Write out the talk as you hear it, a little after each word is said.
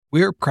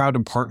We are proud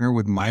to partner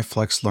with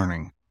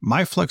MyFlexLearning.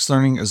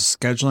 MyFlexLearning is a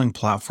scheduling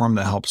platform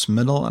that helps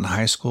middle and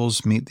high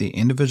schools meet the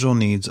individual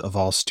needs of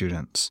all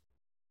students.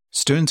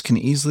 Students can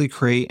easily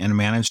create and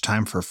manage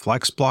time for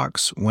flex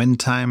blocks, win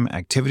time,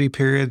 activity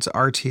periods,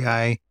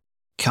 RTI,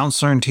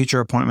 counselor and teacher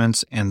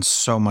appointments, and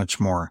so much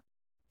more.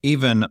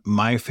 Even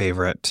my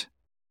favorite,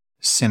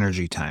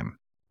 synergy time.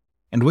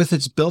 And with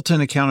its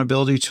built-in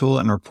accountability tool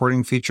and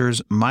reporting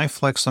features,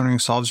 MyFlexLearning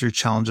solves your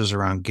challenges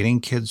around getting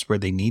kids where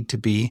they need to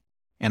be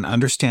and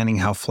understanding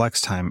how flex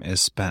time is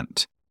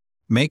spent.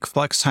 Make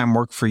flex time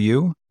work for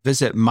you.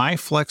 Visit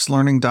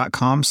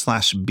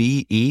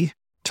myflexlearning.com/BE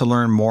to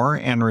learn more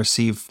and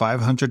receive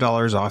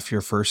 $500 off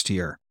your first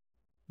year.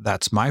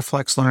 That's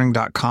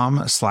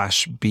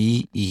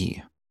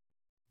myflexlearning.com/BE.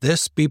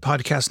 This B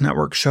Podcast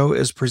Network show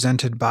is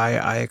presented by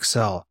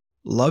IXL.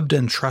 Loved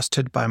and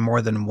trusted by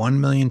more than 1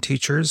 million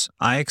teachers,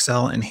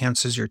 IXL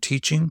enhances your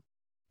teaching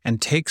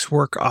and takes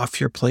work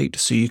off your plate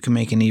so you can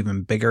make an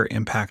even bigger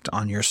impact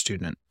on your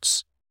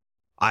students.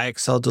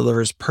 IXL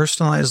delivers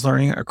personalized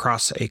learning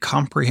across a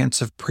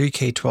comprehensive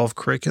pre-K-12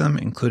 curriculum,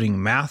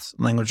 including math,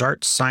 language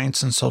arts,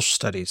 science, and social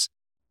studies,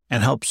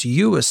 and helps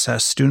you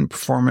assess student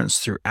performance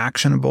through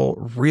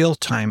actionable,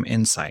 real-time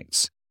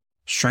insights.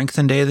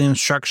 Strengthen daily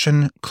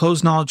instruction,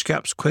 close knowledge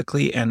gaps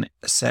quickly, and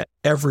set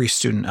every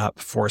student up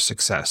for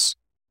success.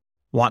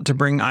 Want to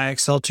bring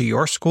IXL to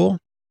your school?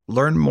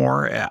 Learn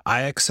more at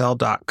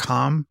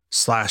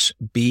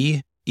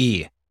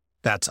ixl.com/BE.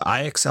 That's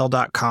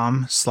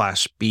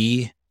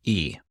ixl.com/BE.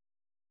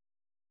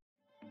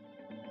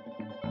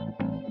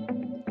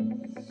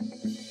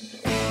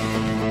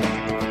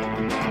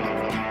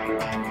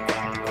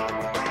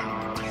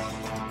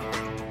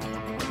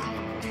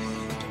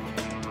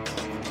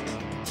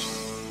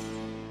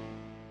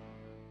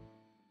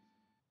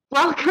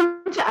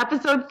 Welcome to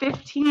episode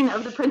 15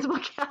 of the Principal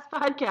Cast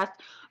podcast,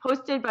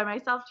 hosted by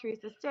myself,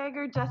 Theresa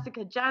Stagger,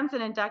 Jessica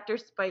Johnson, and Dr.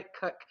 Spike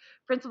Cook.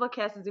 Principal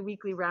Cast is a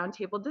weekly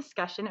roundtable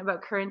discussion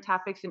about current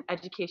topics in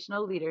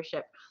educational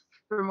leadership.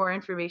 For more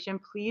information,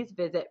 please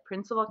visit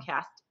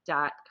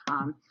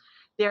principalcast.com.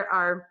 There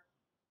are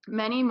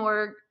many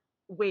more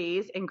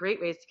ways and great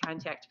ways to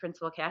contact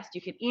Principal Cast.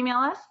 You can email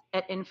us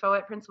at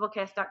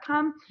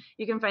info@principalcast.com.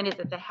 You can find us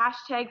at the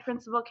hashtag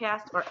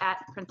PrincipalCast or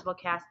at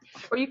PrincipalCast,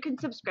 or you can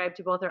subscribe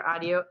to both our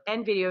audio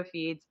and video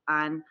feeds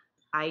on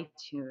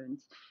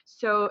iTunes.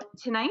 So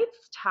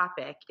tonight's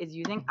topic is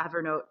using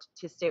Evernote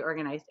to stay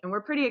organized. And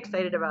we're pretty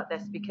excited about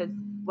this because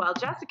while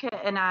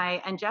Jessica and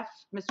I and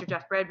Mr.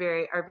 Jeff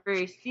Bradbury are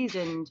very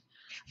seasoned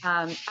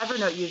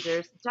Evernote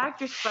users,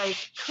 Dr.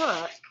 Spike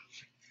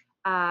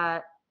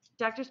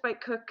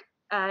Cook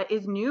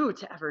is new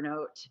to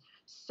Evernote.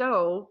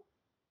 So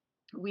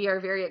we are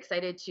very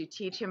excited to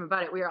teach him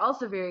about it. We are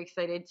also very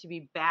excited to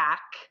be back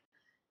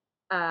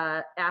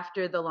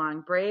after the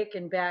long break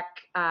and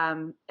back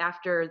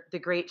after the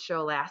great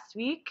show last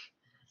week.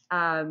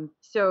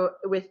 So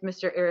with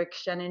Mr. Eric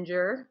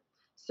Scheninger.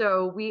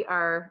 So we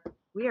are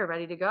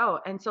ready to go.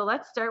 And so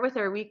let's start with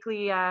our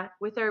weekly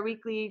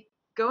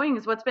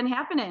goings. What's been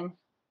happening?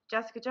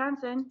 Jessica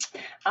Johnson.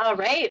 All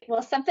right.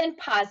 Well, something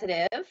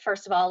positive.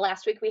 First of all,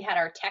 last week we had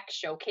our tech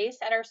showcase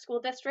at our school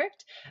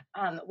district.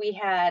 We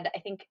had, I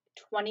think,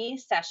 20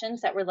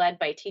 sessions that were led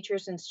by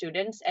teachers and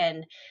students,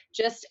 and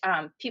just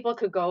people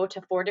could go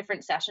to 4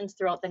 different sessions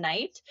throughout the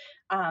night,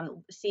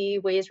 see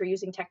ways we're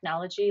using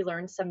technology,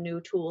 learn some new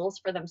tools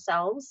for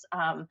themselves.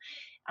 So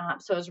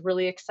it was a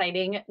really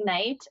exciting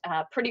night.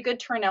 Pretty good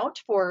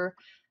turnout for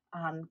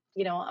a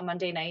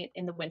Monday night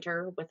in the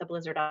winter with a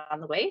blizzard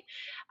on the way.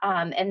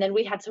 And then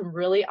we had some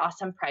really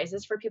awesome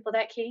prizes for people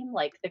that came.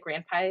 Like the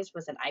grand prize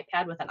was an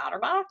iPad with an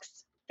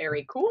OtterBox.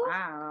 Very cool.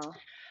 Wow.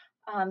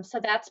 So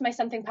that's my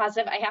something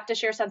positive. I have to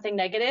share something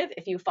negative.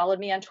 If you followed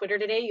me on Twitter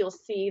today, you'll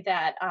see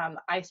that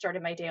I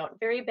started my day out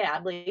very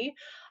badly.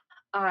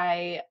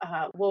 I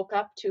woke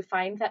up to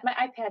find that my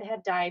iPad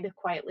had died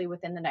quietly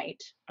within the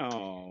night.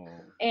 Oh.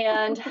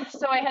 And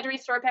so I had to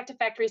restore it back to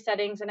factory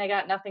settings, and I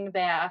got nothing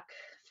back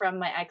from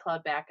my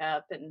iCloud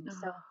backup. And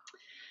so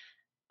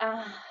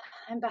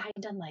I'm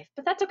behind on life,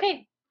 but that's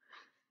okay.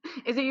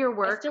 Is it your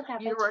work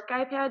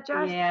iPad,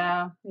 Josh?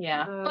 Yeah.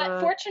 But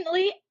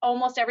fortunately,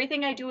 almost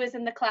everything I do is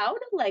in the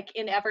cloud, like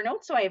in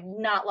Evernote, so I have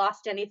not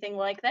lost anything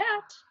like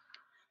that.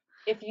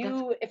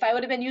 If I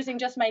would have been using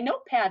just my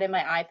notepad and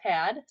my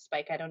iPad,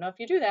 Spike, I don't know if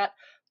you do that,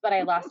 but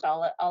I lost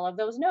all of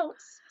those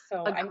notes.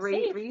 So I'm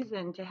great safe.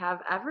 reason to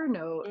have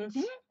Evernote.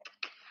 Mm-hmm.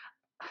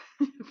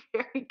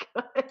 Very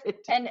good.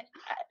 And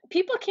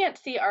people can't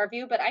see our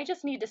view, but I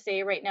just need to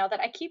say right now that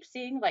I keep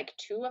seeing like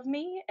 2 of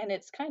me, and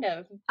it's kind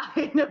of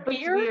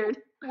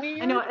weird.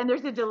 I know, and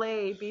there's a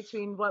delay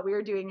between what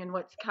we're doing and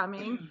what's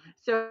coming,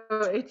 so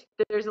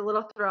there's a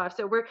little throw off.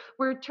 So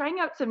we're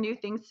trying out some new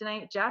things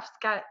tonight. Jeff's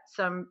got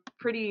some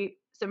pretty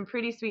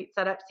sweet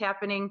setups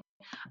happening.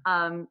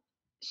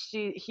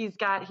 He's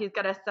got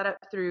a setup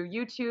through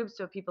YouTube,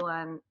 so people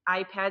on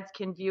iPads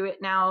can view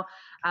it now.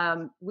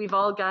 We've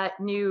all got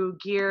new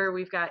gear.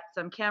 We've got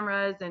some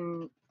cameras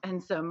and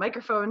some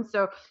microphones,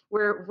 so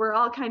we're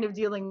all kind of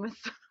dealing with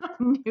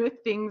some new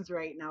things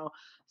right now.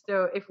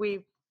 So if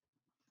we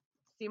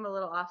seem a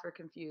little off or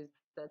confused,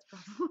 that's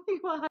probably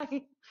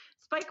why.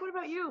 Spike, what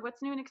about you?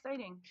 What's new and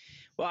exciting?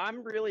 Well,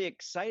 I'm really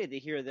excited to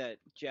hear that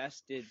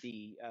Jess did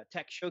the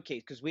tech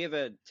showcase, because we have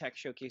a tech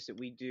showcase that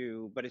we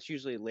do, but it's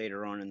usually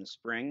later on in the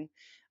spring.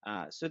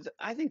 I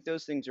think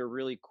those things are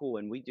really cool,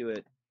 and we do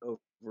it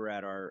over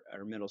at our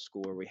middle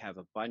school, where we have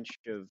a bunch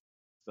of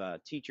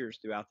teachers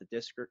throughout the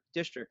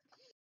district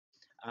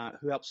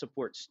who help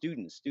support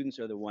students. Students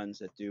are the ones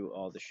that do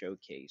all the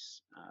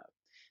showcase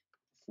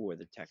for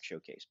the tech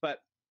showcase. But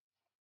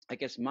I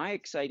guess my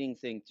exciting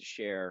thing to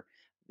share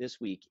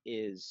this week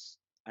is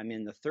I'm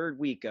in the third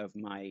week of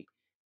my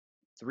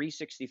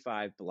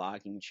 365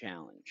 blogging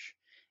challenge,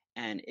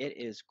 and it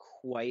is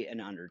quite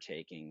an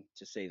undertaking,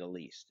 to say the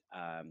least.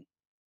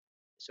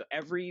 So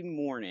every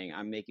morning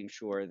I'm making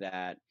sure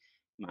that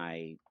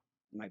my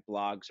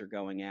blogs are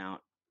going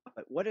out.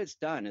 But what it's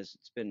done is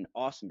it's been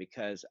awesome,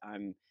 because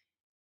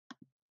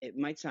it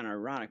might sound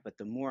ironic, but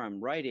the more I'm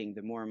writing,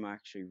 the more I'm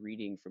actually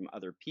reading from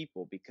other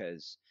people,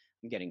 because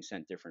I'm getting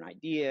sent different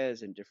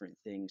ideas and different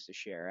things to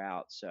share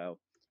out. So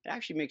it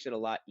actually makes it a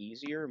lot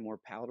easier, more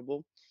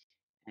palatable.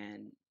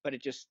 But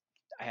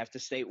I have to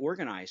stay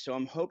organized. So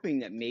I'm hoping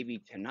that maybe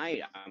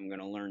tonight I'm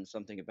going to learn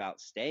something about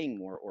staying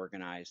more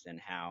organized, and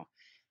how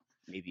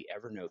maybe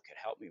Evernote could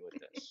help me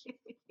with this.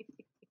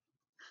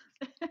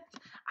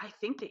 I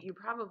think that you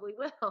probably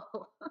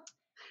will.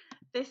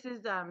 This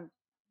is a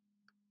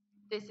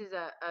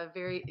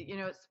very,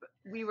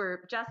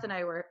 Jess and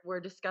I were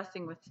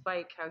discussing with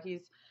Spike how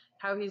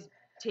he's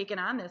taken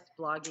on this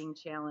blogging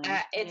challenge.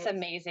 It's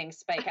amazing,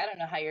 Spike. I don't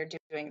know how you're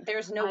doing.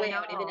 There's no way I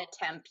would even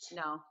attempt.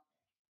 No,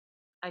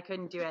 I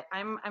couldn't do it.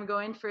 I'm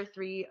going for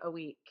 3 a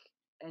week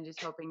and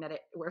just hoping that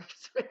it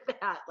works with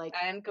that. Like,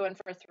 I'm going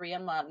for 3 a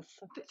month.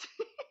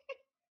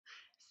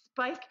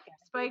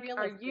 Spike,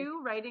 are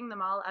you writing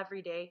them all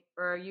every day,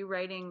 or are you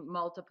writing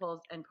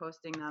multiples and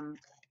posting them,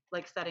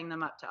 like setting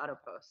them up to auto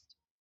post?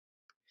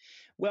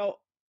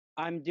 Well,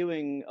 I'm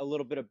doing a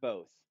little bit of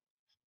both.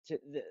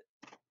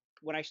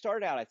 When I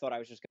started out, I thought I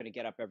was just going to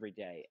get up every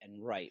day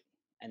and write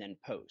and then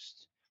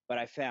post. But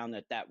I found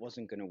that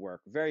wasn't going to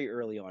work very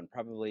early on,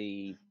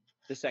 probably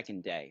the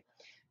second day.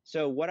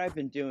 So what I've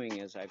been doing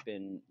is I've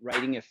been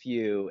writing a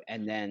few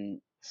and then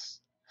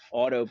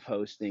auto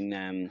posting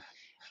them.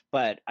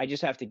 But I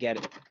just have to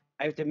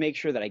I have to make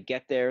sure that I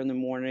get there in the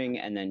morning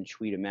and then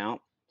tweet them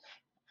out.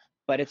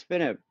 But it's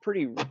been a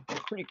pretty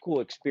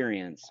cool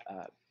experience.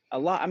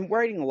 I'm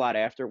writing a lot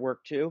after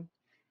work too.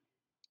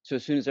 So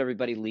as soon as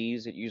everybody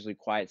leaves, it usually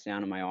quiets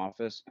down in my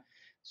office.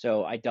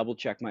 So I double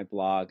check my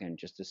blog and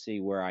just to see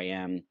where I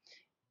am.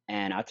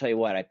 And I'll tell you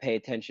what, I pay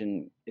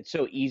attention. It's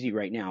so easy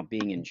right now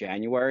being in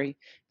January,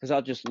 because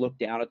I'll just look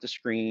down at the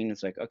screen.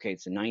 It's like, okay,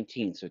 it's the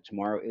 19th. So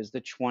tomorrow is the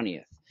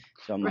 20th.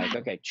 So I'm like,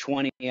 okay,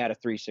 20 out of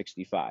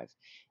 365.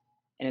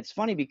 And it's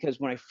funny,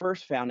 because when I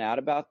first found out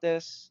about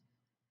this,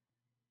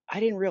 I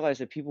didn't realize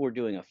that people were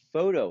doing a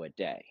photo a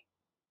day.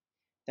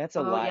 That's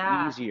a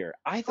lot easier.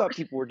 I thought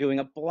people were doing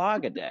a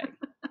blog a day.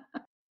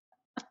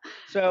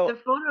 So the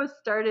photos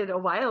started a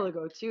while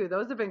ago too.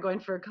 Those have been going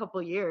for a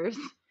couple years.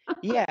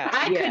 Yeah,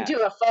 I could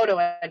do a photo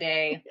a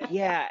day.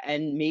 Yeah,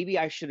 and maybe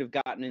I should have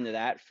gotten into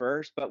that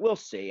first, but we'll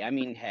see. I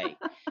mean, hey,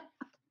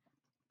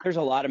 there's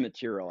a lot of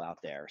material out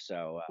there,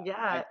 so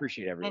I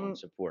appreciate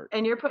everyone's support.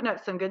 And you're putting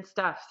up some good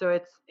stuff, so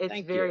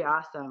it's very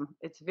awesome.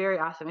 It's very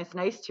awesome. It's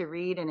nice to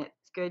read, and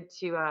it's good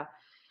to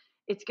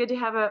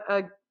have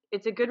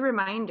it's a good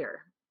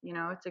reminder.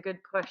 It's a good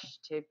push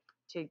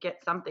to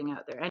get something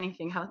out there,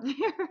 anything out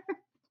there.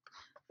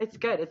 It's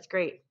good. It's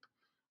great.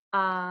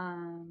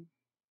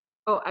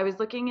 I was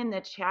looking in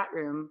the chat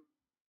room.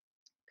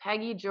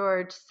 Peggy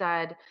George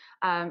said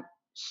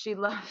she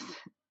loves,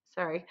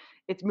 sorry,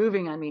 it's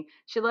moving on me.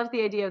 She loves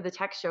the idea of the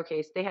tech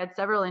showcase. They had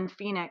several in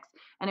Phoenix,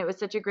 and it was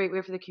such a great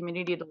way for the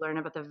community to learn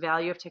about the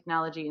value of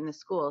technology in the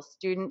school.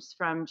 Students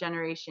from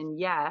Generation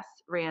Yes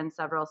ran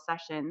several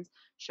sessions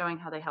showing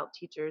how they help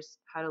teachers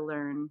how to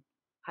learn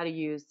how to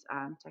use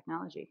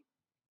technology.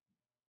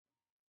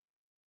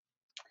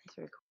 That's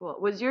very cool.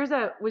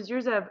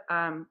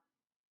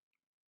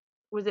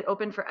 Was it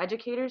open for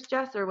educators,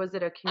 Jess, or was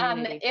it a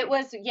community? It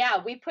was,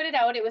 we put it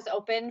out. It was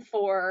open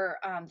for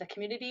the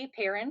community,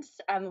 parents.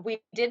 We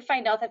did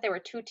find out that there were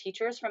 2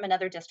 teachers from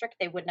another district.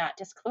 They would not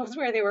disclose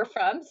where they were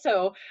from.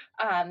 So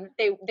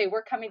they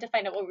were coming to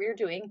find out what we were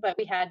doing, but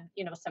we had,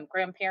 some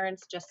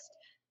grandparents, just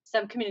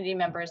some community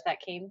members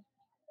that came.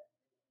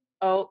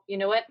 Oh, you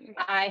know what?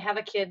 I have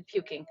a kid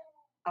puking.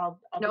 I'll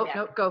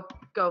Nope,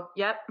 go.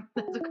 Yep,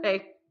 that's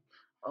okay.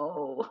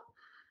 Oh,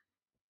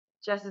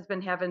 Jess has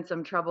been having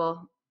some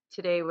trouble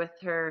today with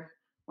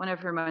one of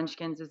her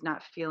munchkins is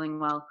not feeling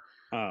well.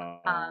 Oh.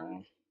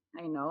 I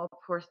know,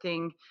 poor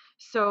thing.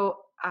 So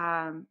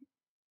I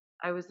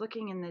was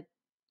looking on the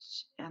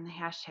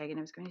hashtag, and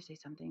I was going to say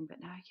something, but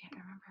now I can't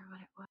remember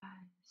what it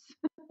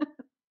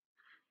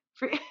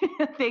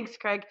was. Thanks,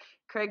 Craig.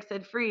 Craig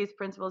said freeze.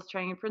 Principal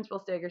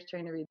Stagger's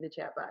trying to read the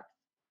chat box.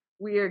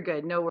 We are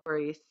good. No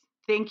worries.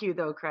 Thank you,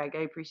 though, Craig.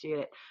 I appreciate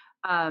it.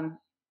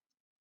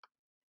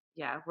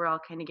 yeah, we're all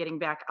kind of getting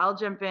back. I'll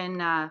jump in.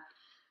 Yeah,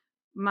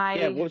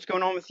 what's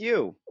going on with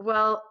you?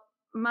 Well,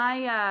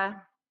 my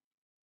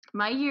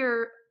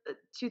year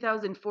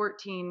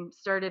 2014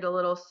 started a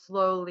little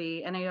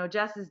slowly, and I know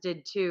Jess's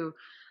did too.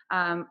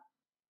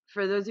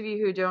 For those of you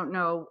who don't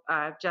know,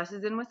 Jess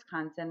is in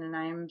Wisconsin, and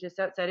I'm just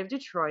outside of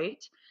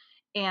Detroit.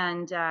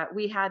 And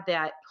we had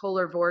that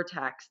polar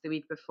vortex the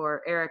week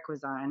before Eric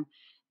was on,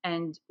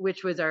 and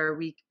which was our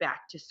week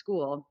back to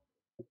school.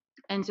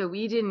 And so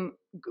we didn't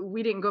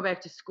go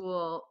back to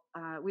school.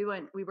 We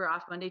were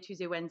off Monday,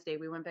 Tuesday, Wednesday.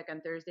 We went back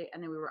on Thursday,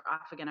 and then we were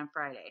off again on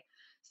Friday.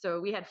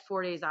 So we had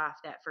 4 days off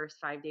that first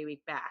 5-day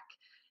week back.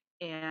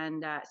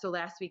 And so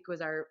last week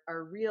was our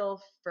real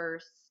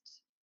first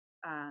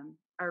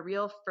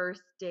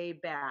day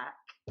back.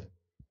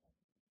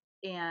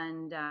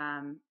 And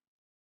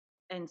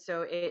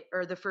so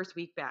or the first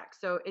week back.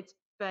 So it's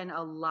been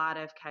a lot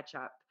of catch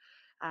up.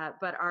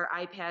 But our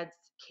iPads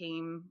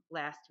came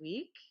last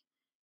week,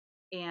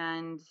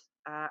 and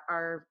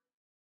our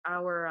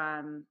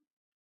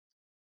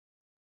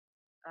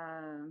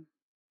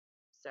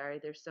sorry,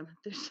 there's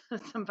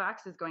some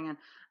boxes going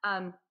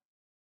on.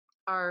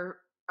 Our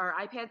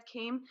iPads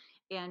came,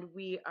 and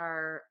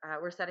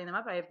we're setting them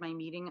up. I have my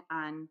meeting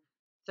on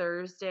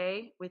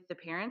Thursday with the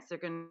parents. They're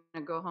going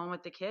to go home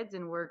with the kids,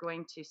 and we're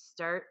going to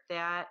start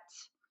that.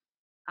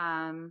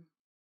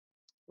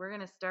 We're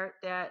going to start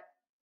that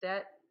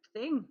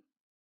thing.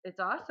 It's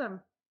awesome.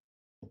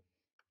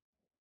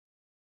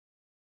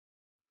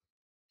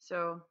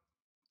 So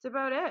that's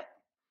about it.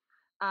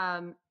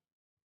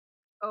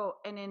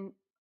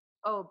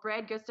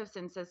 Brad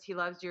Gustafson says he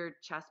loves your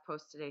chess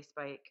post today,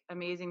 Spike.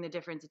 Amazing the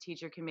difference a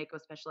teacher can make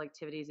with special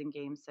activities and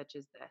games such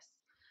as this.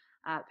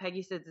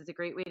 Peggy says it's a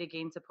great way to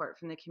gain support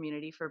from the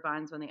community for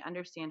bonds when they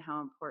understand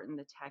how important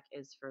the tech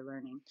is for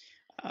learning.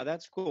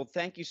 That's cool.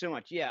 Thank you so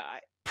much. Yeah,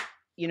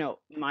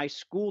 my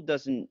school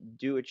doesn't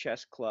do a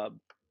chess club,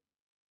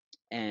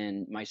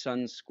 and my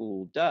son's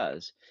school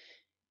does.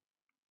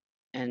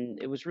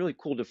 And it was really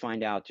cool to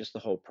find out just the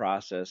whole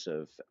process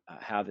of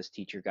how this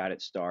teacher got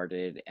it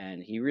started.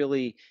 And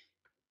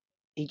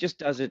he just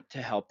does it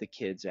to help the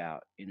kids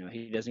out.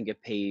 He doesn't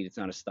get paid. It's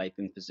not a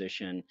stipend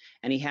position.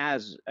 And he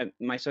has,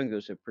 my son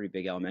goes to a pretty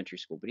big elementary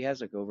school, but he has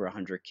like over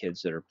 100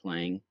 kids that are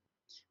playing,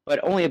 but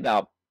only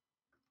about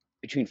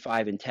between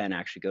 5 and 10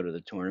 actually go to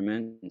the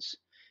tournaments.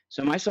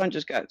 So my son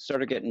just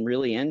started getting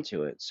really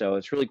into it. So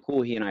it's really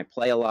cool. He and I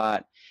play a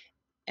lot,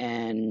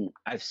 and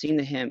I've seen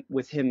him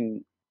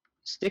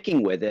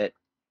sticking with it.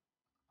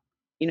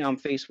 I'm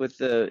faced with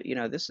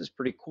this is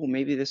pretty cool.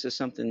 Maybe this is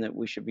something that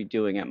we should be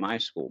doing at my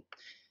school.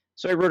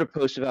 So I wrote a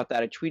post about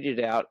that. I tweeted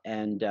it out,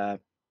 and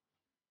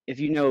if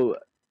you know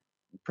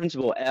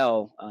Principal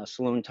L,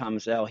 Sloan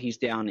Thomas L, he's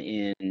down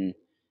in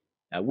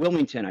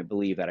Wilmington, I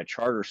believe, at a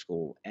charter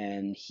school,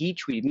 and he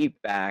tweeted me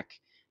back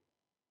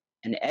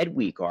an Ed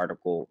Week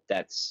article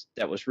that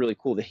was really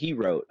cool that he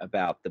wrote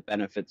about the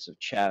benefits of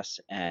chess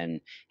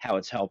and how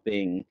it's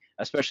helping,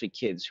 especially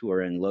kids who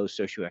are in low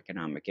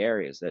socioeconomic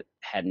areas that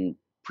hadn't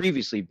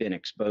previously been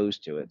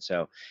exposed to it.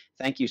 So,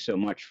 thank you so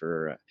much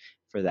for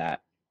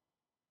that.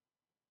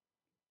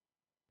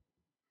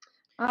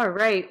 All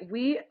right,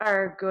 we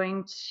are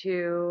going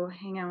to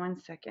hang on one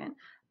second.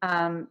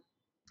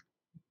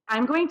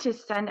 I'm going to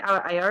send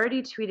out, I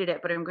already tweeted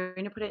it, but I'm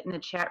going to put it in the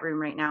chat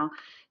room right now.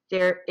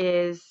 There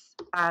is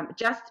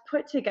just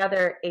put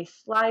together a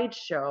slide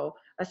share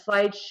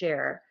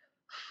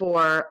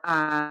for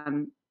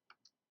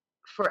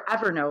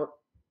Evernote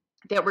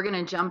that we're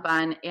going to jump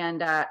on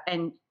and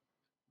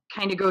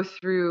kind of go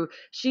through.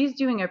 She's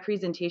doing a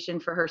presentation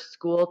for her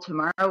school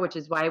tomorrow, which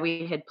is why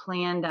we had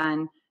planned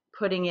on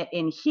putting it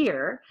in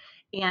here.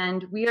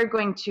 And we are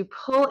going to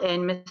pull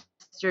in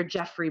Mr.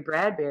 Jeffrey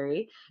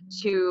Bradbury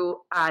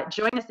to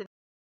join us in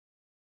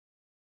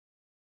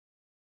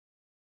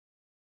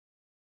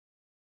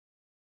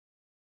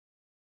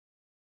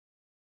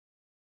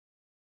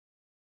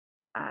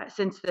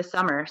since the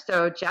summer.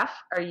 So Jeff,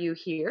 are you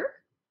here?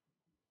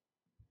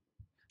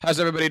 How's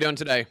everybody doing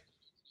today?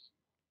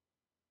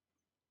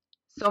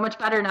 So much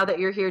better now that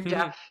you're here,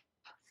 Jeff.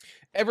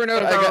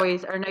 Evernote, as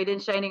always, our knight in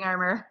shining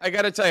armor. I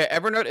gotta tell you,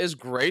 Evernote is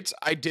great.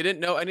 I didn't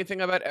know anything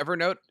about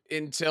Evernote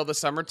until the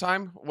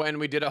summertime when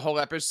we did a whole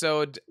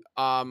episode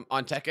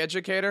on Tech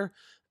Educator.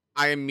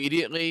 I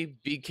immediately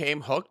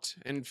became hooked.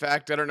 In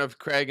fact, I don't know if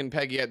Craig and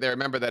Peggy out there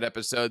remember that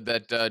episode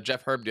that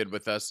Jeff Herb did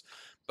with us,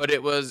 but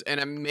it was an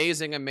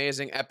amazing,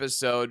 amazing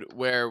episode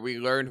where we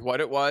learned what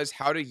it was,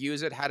 how to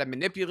use it, how to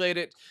manipulate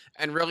it,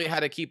 and really how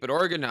to keep it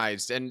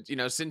organized. And,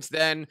 since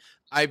then,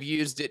 I've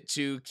used it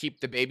to keep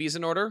the babies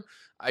in order.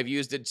 I've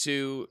used it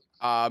to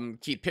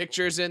keep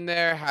pictures in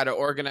there, how to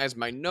organize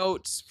my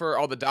notes for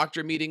all the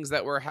doctor meetings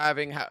that we're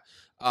having.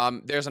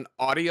 There's an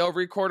audio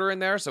recorder in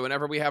there. So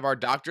whenever we have our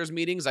doctor's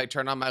meetings, I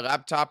turn on my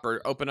laptop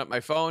or open up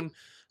my phone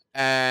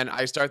and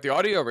I start the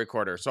audio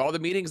recorder. So all the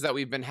meetings that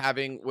we've been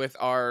having with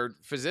our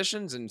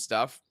physicians and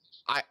stuff,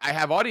 I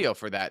have audio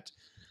for that.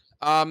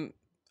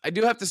 I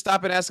do have to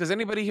stop and ask, is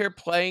anybody here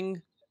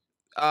playing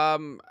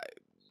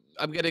a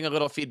I'm getting a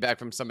little feedback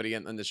from somebody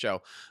in the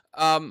show.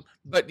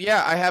 But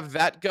yeah, I have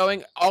that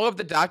going. All of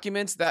the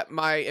documents that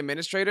my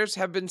administrators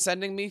have been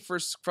sending me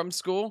from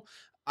school,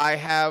 I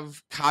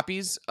have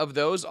copies of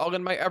those all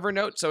in my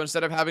Evernote. So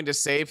instead of having to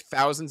save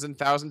thousands and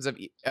thousands of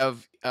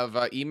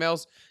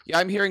emails, yeah,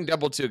 I'm hearing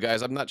double two,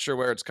 guys. I'm not sure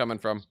where it's coming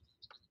from.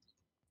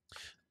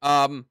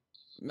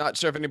 Not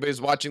sure if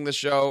anybody's watching the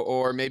show,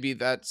 or maybe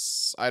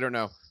that's, I don't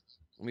know.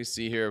 Let me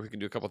see here. We can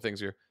do a couple things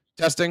here.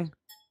 Testing,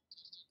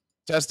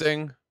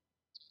 testing,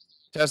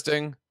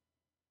 testing,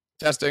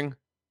 testing.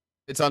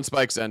 It's on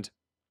Spike's end.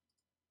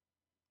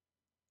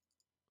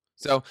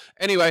 So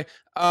anyway,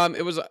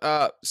 it was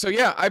so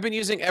yeah, I've been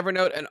using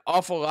Evernote an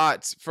awful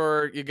lot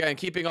for, again,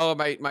 keeping all of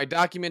my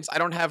documents. I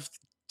don't have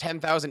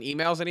 10,000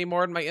 emails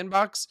anymore in my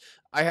inbox.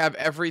 I have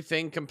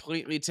everything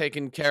completely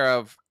taken care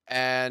of,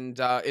 and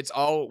it's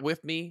all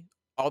with me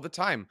all the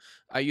time.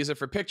 I use it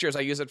for pictures.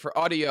 I use it for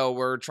audio.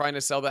 We're trying to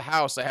sell the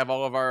house. I have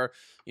all of our,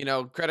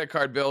 credit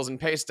card bills and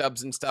pay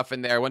stubs and stuff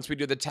in there. Once we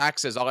do the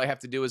taxes, all I have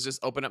to do is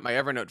just open up my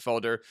Evernote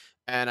folder,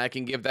 and I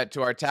can give that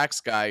to our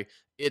tax guy.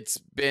 It's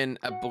been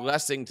a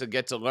blessing to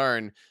get to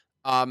learn.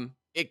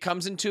 It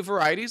comes in two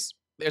varieties.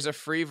 There's a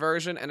free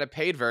version and a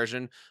paid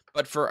version,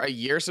 but for a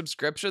year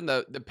subscription,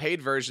 the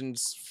paid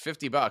version's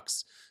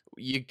 $50.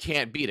 You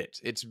can't beat it.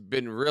 It's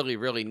been really,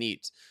 really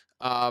neat.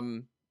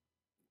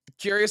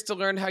 Curious to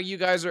learn how you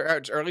guys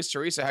are, or at least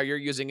Theresa, how you're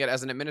using it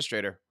as an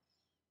administrator.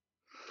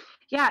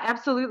 Yeah,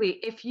 absolutely.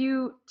 If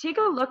you take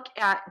a look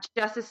at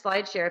Jess's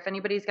slide share, if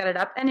anybody's got it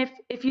up, and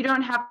if you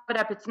don't have it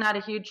up, it's not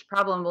a huge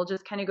problem. We'll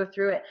just kind of go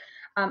through it.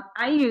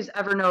 I use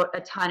Evernote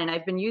a ton, and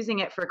I've been using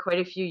it for quite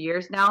a few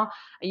years now.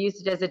 I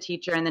used it as a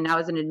teacher and then now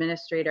as an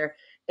administrator.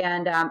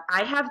 And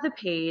I have the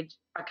paid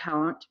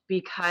account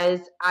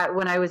because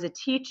when I was a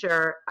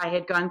teacher, I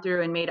had gone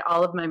through and made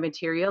all of my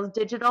materials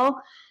digital,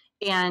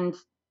 and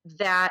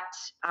that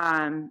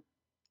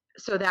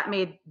so that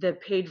made the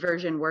paid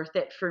version worth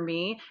it for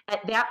me.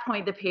 At that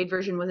point, the paid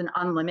version was an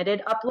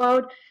unlimited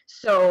upload,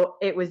 so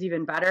it was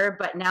even better.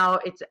 But now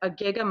it's a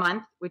gig a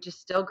month, which is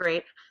still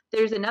great.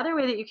 There's another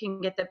way that you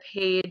can get the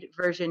paid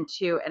version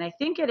too, and I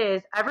think it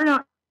is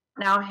Evernote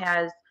now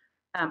has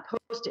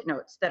Post-it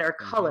notes that are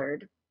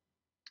colored.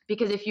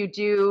 Because if you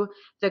do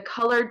the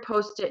colored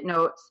Post-it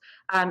notes,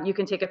 you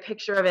can take a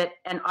picture of it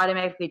and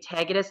automatically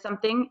tag it as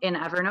something in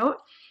Evernote.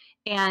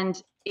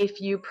 And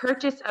if you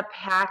purchase a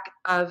pack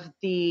of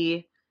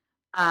the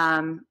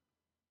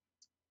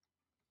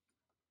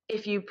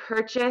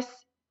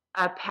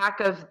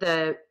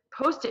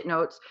Post-it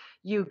notes,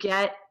 you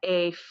get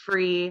a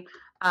free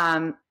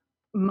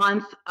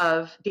month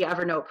of the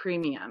Evernote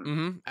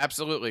Premium.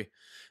 Absolutely.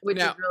 Which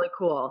is really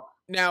cool.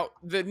 Now,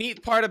 the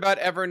neat part about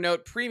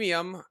Evernote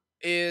Premium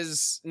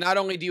is not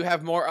only do you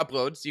have more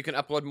uploads, you can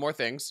upload more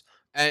things.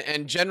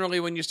 And generally,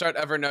 when you start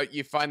Evernote,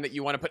 you find that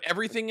you want to put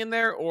everything in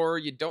there, or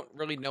you don't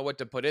really know what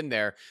to put in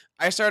there.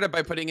 I started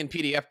by putting in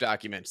PDF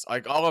documents,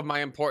 like all of my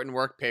important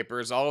work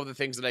papers, all of the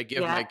things that I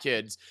give my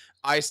kids,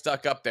 I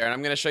stuck up there. And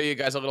I'm going to show you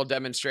guys a little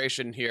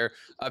demonstration here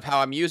of how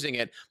I'm using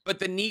it. But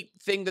the neat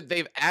thing that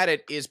they've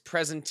added is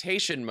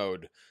presentation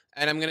mode.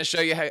 And I'm going to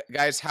show you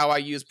guys how I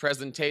use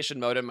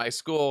presentation mode in my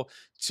school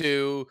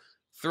to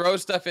throw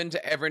stuff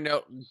into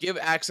Evernote, give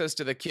access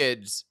to the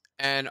kids,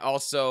 and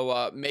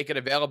also make it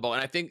available.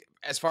 And I think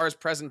as far as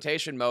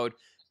presentation mode,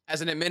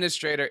 as an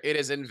administrator, it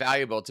is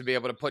invaluable to be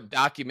able to put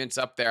documents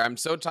up there. I'm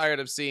so tired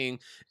of seeing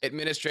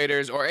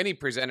administrators or any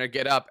presenter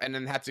get up and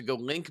then have to go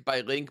link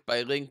by link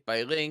by link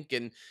by link.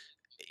 And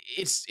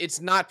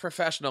it's not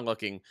professional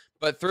looking.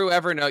 But through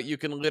Evernote, you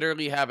can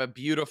literally have a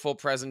beautiful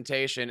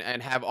presentation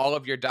and have all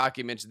of your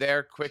documents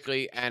there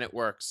quickly, and it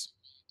works.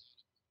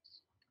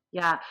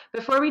 Yeah,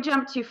 before we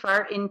jump too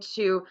far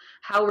into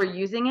how we're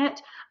using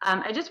it,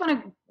 I just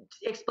want to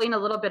explain a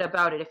little bit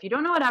about it. If you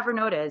don't know what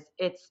Evernote is,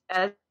 it's,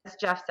 as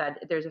Jeff said,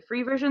 there's a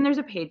free version, there's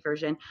a paid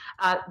version.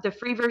 The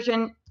free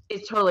version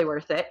is totally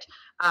worth it.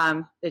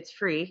 It's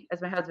free,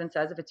 as my husband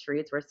says, if it's free,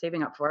 it's worth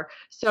saving up for.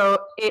 So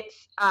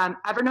it's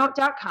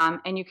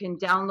evernote.com, and you can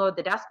download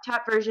the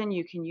desktop version,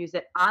 you can use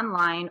it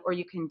online, or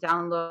you can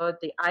download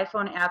the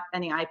iPhone app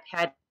and the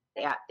iPad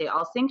app. They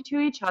all sync to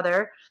each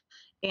other,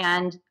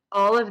 and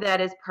all of that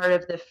is part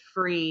of the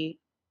free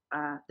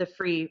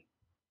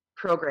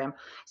program.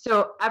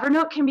 So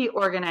Evernote can be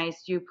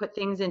organized. You put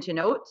things into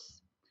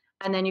notes,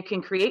 and then you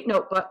can create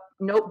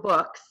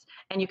notebooks,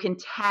 and you can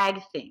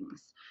tag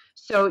things.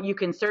 So you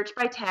can search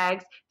by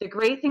tags. The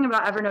great thing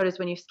about Evernote is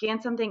when you scan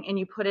something and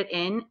you put it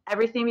in,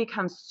 everything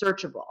becomes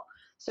searchable.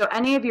 So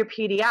any of your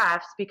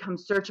PDFs become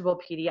searchable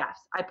PDFs.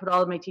 I put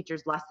all of my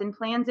teachers' lesson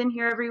plans in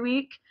here every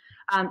week.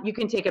 You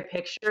can take a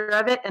picture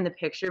of it, and the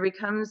picture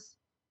becomes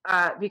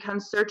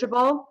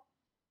searchable.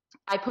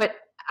 I put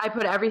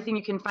everything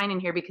you can find in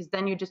here, because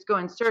then you just go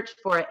and search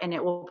for it and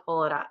it will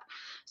pull it up.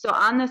 So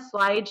on the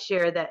slide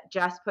share that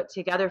Jess put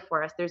together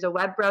for us, there's a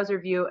web browser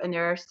view, and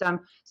there are some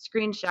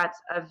screenshots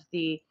of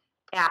the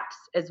apps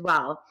as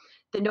well.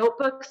 The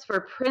notebooks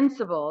for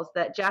principals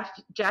that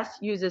Jess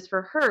uses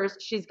for hers,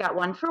 she's got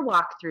one for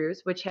walkthroughs,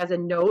 which has a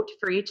note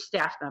for each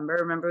staff member.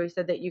 Remember, we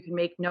said that you can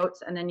make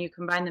notes and then you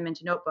combine them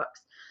into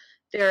notebooks.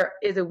 There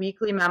is a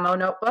weekly memo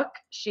notebook.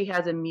 She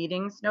has a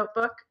meetings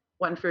notebook,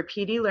 one for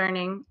PD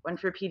learning, one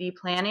for PD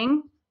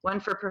planning, one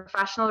for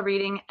professional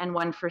reading, and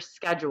one for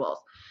schedules.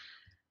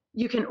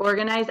 You can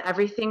organize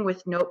everything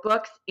with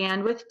notebooks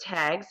and with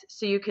tags.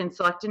 So you can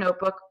select a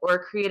notebook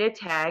or create a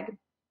tag.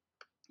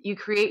 You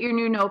create your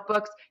new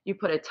notebooks, you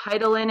put a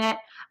title in it.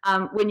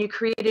 When you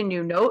create a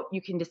new note,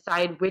 you can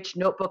decide which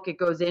notebook it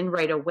goes in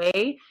right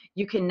away.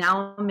 You can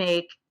now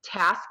make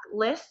task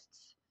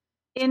lists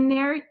in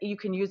there. You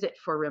can use it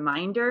for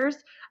reminders.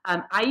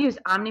 I use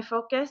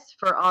OmniFocus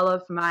for all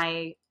of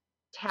my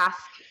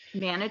task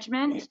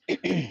management,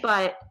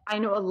 but I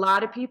know a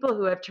lot of people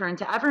who have turned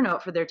to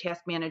Evernote for their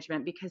task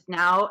management because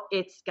now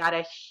it's got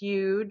a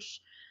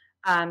huge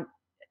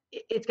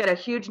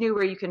new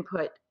where you can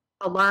put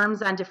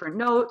alarms on different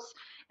notes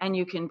and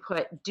you can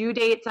put due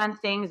dates on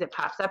things. It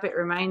pops up, it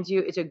reminds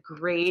you. It's a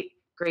great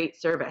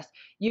service.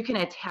 You can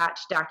attach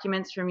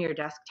documents from your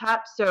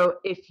desktop. So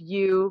if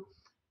you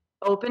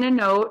open a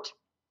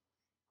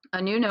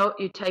new note,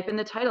 you type in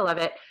the title of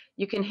it,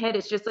 you can hit,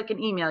 it's just like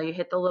an email. You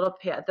hit the little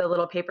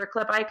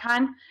paperclip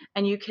icon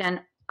and you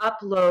can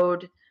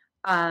upload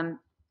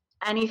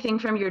anything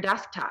from your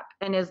desktop.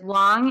 And as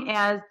long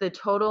as the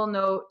total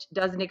note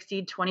doesn't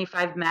exceed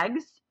 25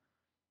 megs,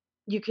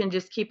 you can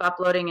just keep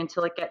uploading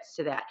until it gets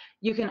to that.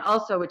 You can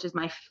also, which is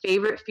my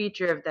favorite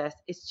feature of this,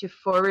 is to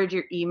forward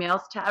your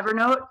emails to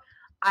Evernote.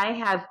 I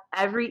have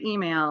every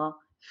email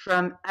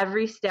from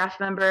every staff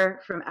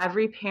member, from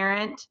every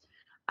parent,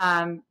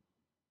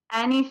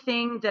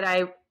 anything that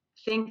I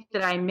think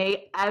that I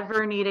may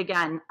ever need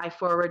again, I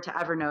forward to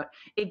Evernote.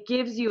 It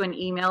gives you an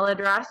email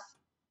address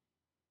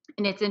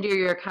and it's under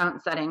your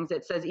account settings.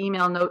 It says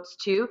email notes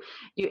to.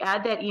 You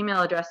add that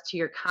email address to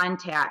your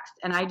contacts,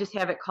 and I just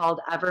have it called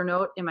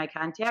Evernote in my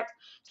contacts.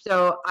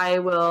 So I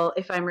will,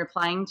 if I'm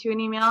replying to an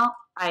email,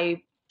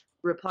 I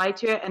reply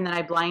to it and then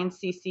I blind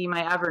CC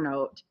my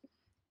Evernote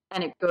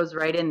and it goes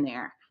right in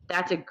there.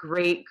 That's a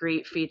great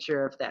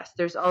feature of this.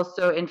 There's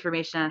also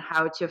information on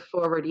how to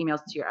forward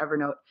emails to your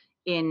Evernote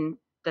in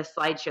the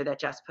slideshow that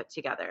Jess put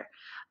together.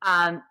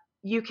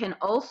 You can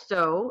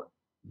also,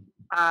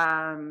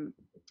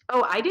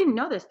 oh, I didn't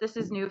know this. This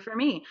is new for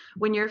me.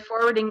 When you're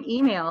forwarding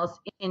emails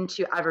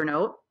into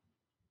Evernote,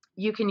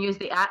 you can use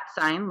the @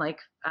 sign, like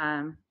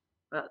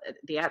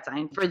the @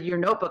 sign for your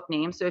notebook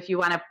name. So if you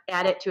want to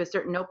add it to a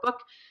certain notebook,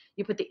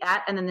 you put the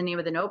 @ and then the name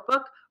of the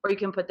notebook, or you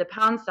can put the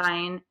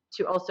 #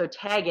 to also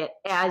tag it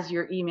as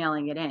you're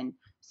emailing it in.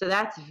 So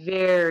that's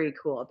very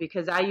cool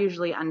because I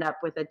usually end up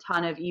with a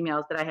ton of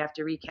emails that I have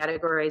to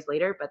recategorize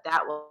later, but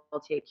that will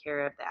take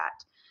care of that.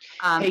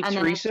 Hey, and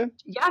Theresa. Then,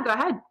 yeah, go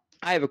ahead.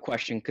 I have a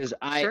question because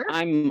Sure.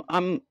 I'm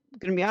going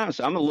to be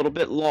honest, I'm a little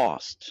bit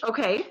lost.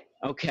 Okay.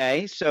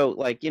 So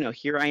like,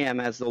 here I am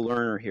as the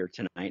learner here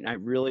tonight, and I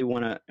really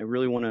want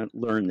to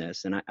learn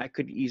this, and I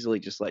could easily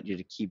just let you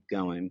to keep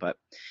going. But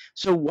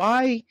so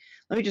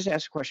let me just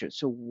ask a question.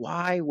 So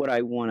why would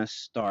I want to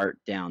start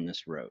down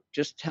this road?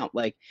 Just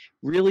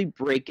really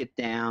break it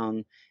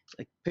down.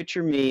 Like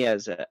picture me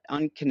as an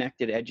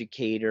unconnected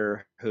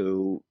educator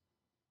who,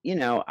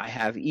 I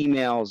have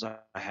emails,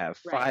 I have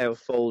file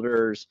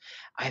folders,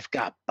 I've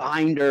got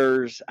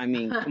binders. I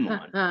mean, come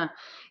on.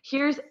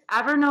 Here's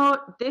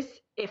Evernote.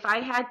 If I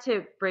had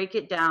to break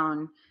it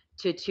down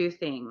to two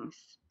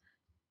things,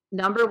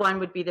 number one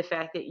would be the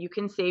fact that you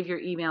can save your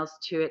emails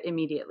to it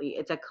immediately.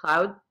 It's a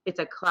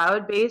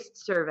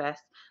cloud-based service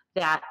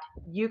that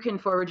you can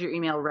forward your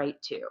email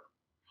right to,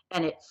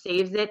 and it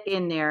saves it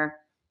in there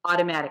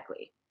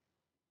automatically.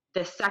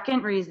 The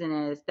second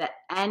reason is that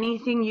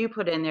anything you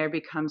put in there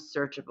becomes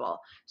searchable.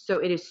 So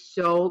it is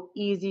so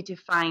easy to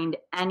find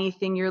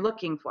anything you're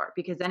looking for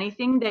because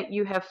anything that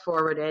you have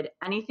forwarded,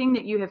 anything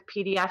that you have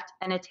PDF'd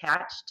and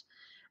attached,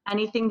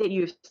 anything that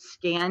you've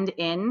scanned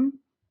in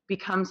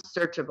becomes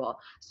searchable.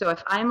 So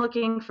if I'm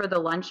looking for the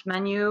lunch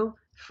menu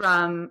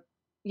from,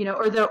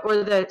 or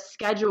the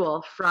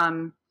schedule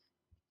from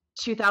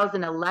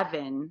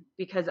 2011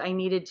 because I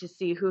needed to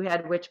see who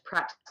had which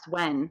preps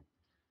when,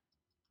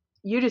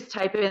 you just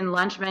type in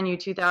lunch menu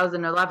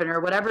 2011 or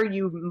whatever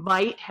you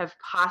might have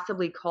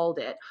possibly called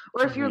it.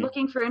 Or if you're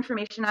looking for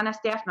information on a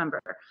staff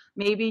member,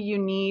 maybe you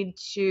need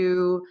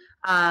to,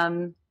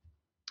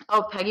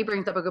 Peggy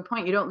brings up a good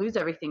point. You don't lose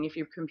everything if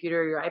your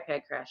computer or your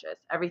iPad crashes.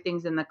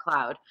 Everything's in the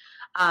cloud.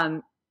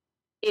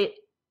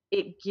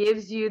 It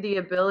gives you the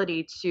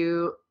ability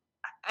to,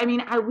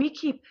 we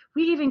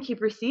even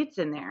keep receipts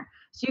in there.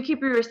 So you keep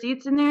your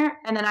receipts in there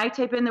and then I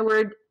type in the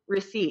word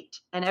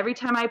receipt. And every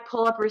time I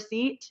pull up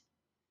receipt,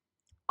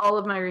 all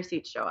of my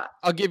receipts show up.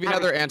 I'll give you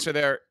another answer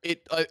there.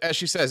 It, as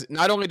she says,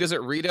 not only does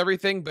it read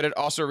everything, but it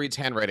also reads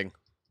handwriting.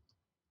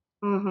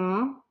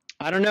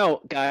 I don't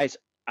know, guys.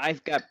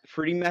 I've got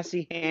pretty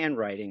messy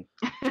handwriting.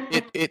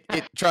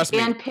 It trust me.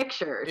 And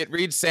pictures. It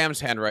reads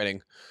Sam's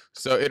handwriting,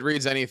 so it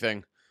reads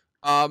anything.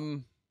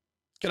 Can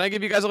I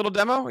give you guys a little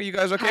demo? Are you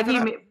guys okay for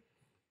that?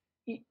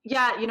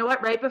 Yeah, you know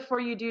what? Right before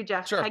you do,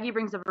 Jeff, Sure. Peggy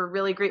brings up a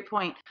really great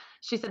point.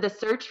 She said the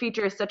search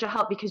feature is such a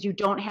help because you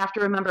don't have to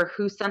remember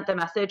who sent the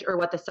message or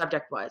what the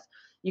subject was.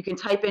 You can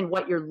type in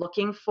what you're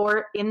looking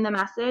for in the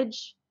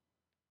message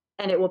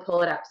and it will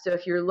pull it up. So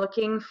if you're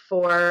looking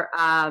for,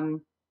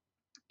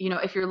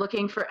 if you're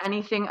looking for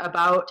anything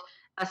about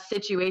a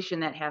situation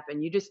that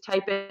happened, you just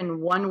type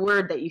in one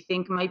word that you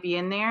think might be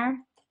in there,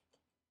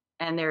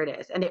 and there it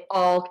is. And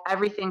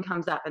everything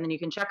comes up, and then you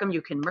can check them,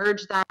 you can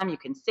merge them, you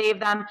can save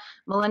them.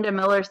 Melinda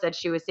Miller said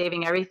she was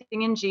saving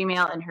everything in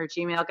Gmail and her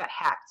Gmail got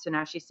hacked, so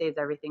now she saves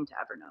everything to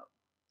Evernote.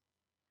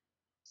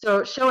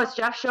 So show us,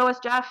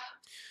 Jeff.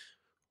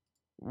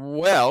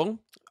 Well,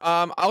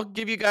 I'll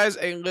give you guys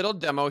a little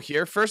demo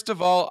here. First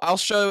of all, I'll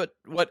show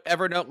what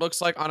Evernote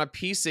looks like on a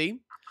PC,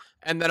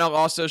 and then I'll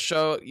also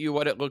show you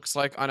what it looks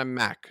like on a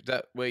Mac.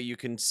 That way you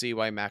can see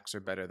why Macs are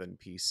better than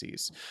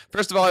PCs.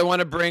 First of all, I want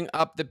to bring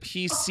up the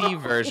PC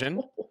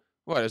version.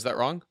 What, is that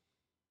wrong?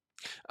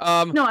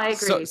 No, I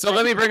agree. So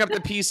let me bring up the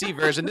PC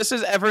version. This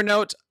is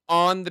Evernote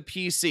on the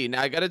PC.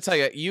 Now, I got to tell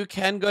you, you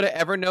can go to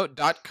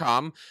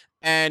evernote.com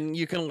and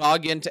you can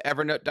log into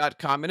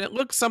evernote.com, and it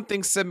looks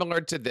something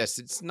similar to this.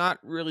 It's not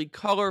really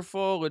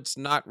colorful. It's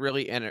not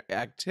really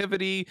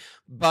interactivity,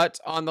 but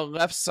on the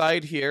left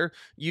side here,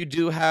 you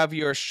do have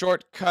your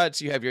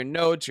shortcuts. You have your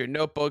notes, your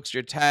notebooks,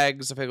 your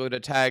tags. If I go to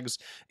tags,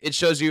 it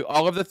shows you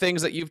all of the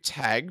things that you've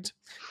tagged,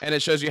 and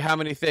it shows you how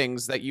many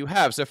things that you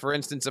have. So for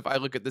instance, if I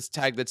look at this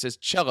tag that says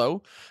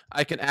cello,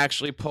 I can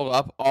actually pull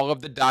up all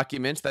of the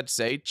documents that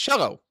say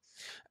cello.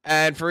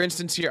 And for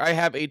instance, here I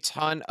have a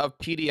ton of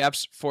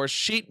PDFs for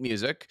sheet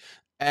music.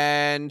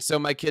 And so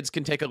my kids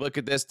can take a look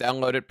at this,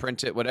 download it,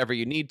 print it, whatever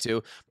you need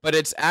to. But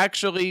it's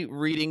actually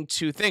reading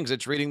two things.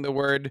 It's reading the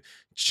word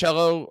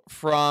cello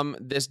from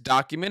this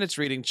document. It's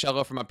reading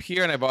cello from up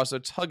here. And I've also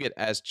tagged it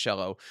as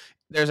cello.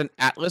 There's an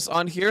atlas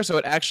on here, so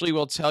it actually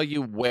will tell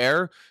you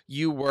where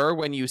you were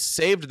when you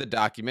saved the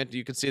document.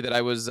 You can see that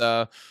I was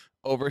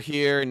over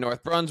here in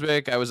North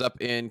Brunswick, I was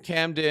up in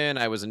Camden,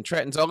 I was in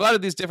Trenton. So a lot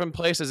of these different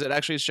places, it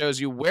actually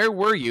shows you where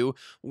were you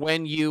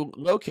when you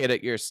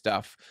located your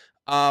stuff.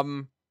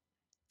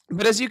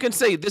 But as you can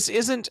see, this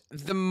isn't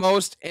the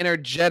most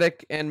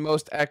energetic and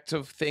most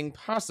active thing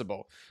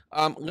possible.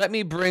 Let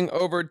me bring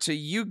over to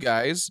you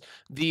guys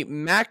the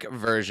Mac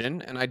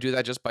version, and I do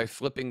that just by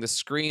flipping the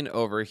screen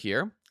over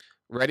here.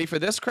 Ready for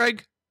this,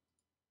 Craig?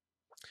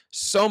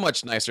 So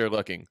much nicer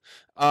looking.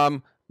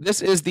 This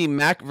is the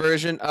Mac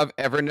version of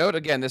Evernote.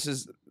 Again, this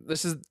is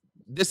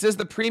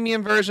the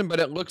premium version, but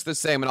it looks the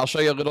same, and I'll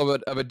show you a little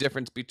bit of a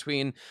difference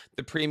between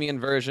the premium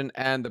version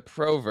and the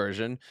pro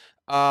version.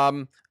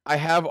 I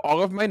have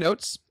all of my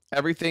notes.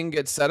 Everything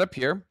gets set up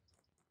here.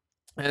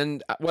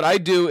 And what I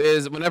do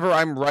is whenever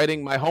I'm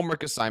writing my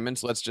homework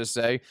assignments, let's just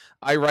say,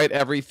 I write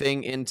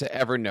everything into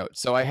Evernote.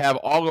 So I have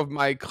all of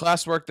my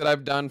classwork that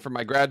I've done for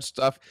my grad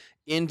stuff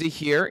into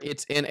here.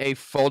 It's in a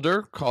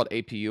folder called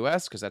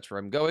APUS because that's where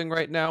I'm going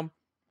right now.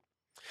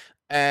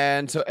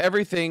 And so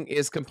everything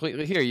is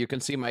completely here. You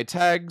can see my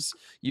tags,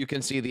 you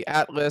can see the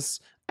atlas,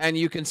 and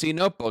you can see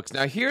notebooks.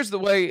 Now, here's the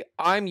way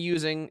I'm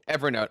using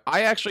Evernote.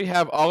 I actually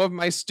have all of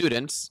my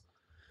students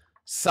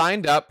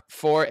signed up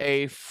for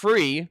a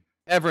free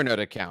Evernote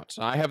account.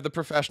 I have the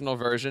professional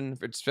version,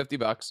 it's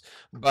 $50,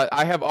 but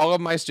I have all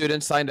of my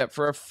students signed up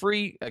for a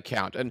free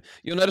account. And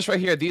you'll notice right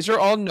here, these are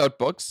all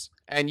notebooks,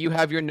 and you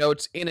have your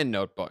notes in a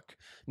notebook.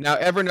 Now,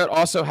 Evernote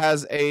also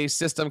has a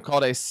system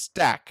called a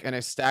stack, and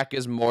a stack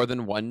is more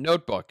than one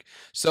notebook.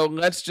 So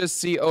let's just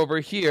see over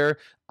here.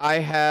 I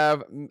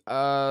have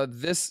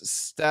this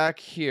stack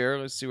here.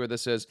 Let's see where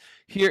this is.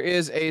 Here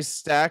is a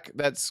stack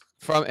that's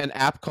from an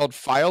app called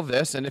File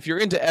This. And if you're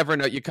into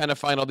Evernote, you kind of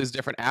find all these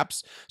different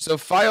apps. So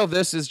File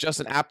This is just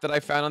an app that I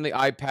found on the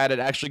iPad. It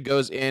actually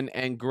goes in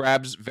and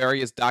grabs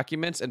various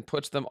documents and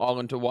puts them all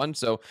into one.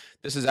 So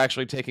this is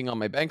actually taking all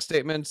my bank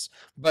statements.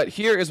 But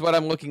here is what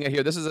I'm looking at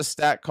here. This is a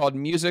stack called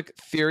Music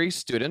Theory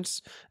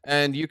Students.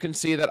 And you can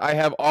see that I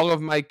have all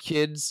of my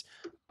kids.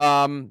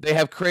 They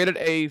have created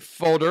a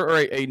folder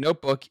or a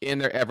notebook in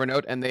their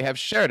Evernote, and they have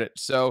shared it.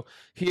 So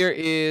here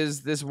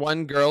is this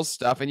one girl's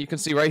stuff, and you can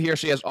see right here,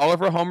 she has all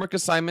of her homework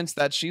assignments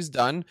that she's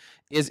done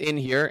is in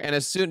here. And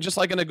as soon, just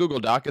like in a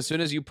Google Doc, as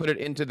soon as you put it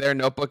into their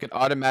notebook, it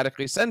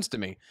automatically sends to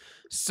me.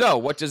 So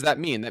what does that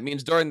mean? That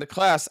means during the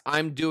class,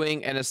 I'm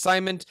doing an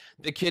assignment.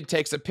 The kid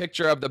takes a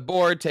picture of the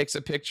board, takes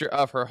a picture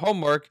of her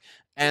homework,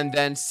 and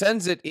then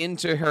sends it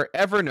into her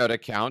Evernote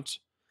account.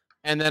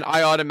 And then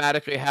I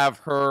automatically have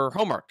her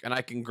homework, and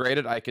I can grade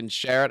it, I can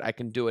share it, I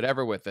can do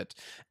whatever with it.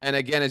 And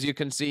again, as you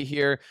can see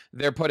here,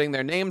 they're putting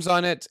their names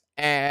on it,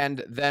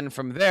 and then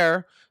from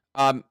there,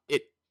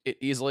 it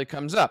easily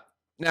comes up.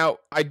 Now,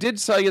 I did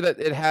tell you that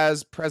it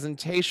has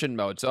presentation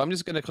mode, so I'm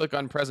just going to click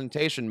on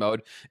presentation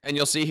mode, and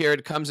you'll see here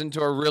it comes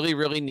into a really,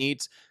 really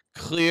neat,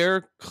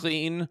 clear,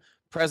 clean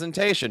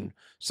presentation.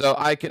 So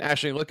I can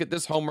actually look at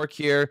this homework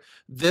here.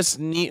 This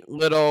neat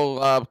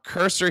little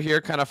cursor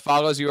here kind of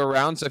follows you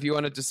around. So if you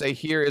wanted to say,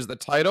 here is the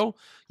title,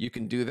 you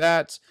can do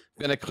that.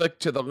 I'm going to click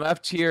to the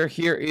left here.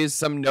 Here is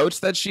some notes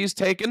that she's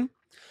taken.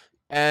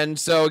 And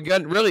so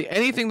again, really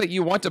anything that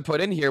you want to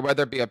put in here,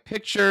 whether it be a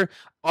picture,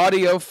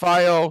 audio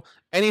file,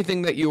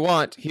 anything that you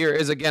want, here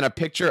is again a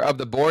picture of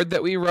the board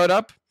that we wrote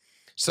up.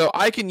 So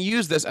I can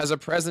use this as a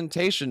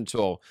presentation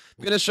tool.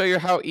 I'm going to show you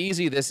how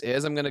easy this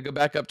is. I'm going to go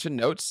back up to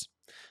notes,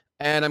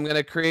 and I'm going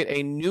to create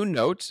a new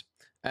note,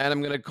 and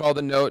I'm going to call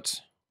the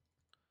note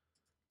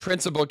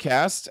Principal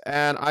Cast,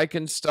 and I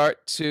can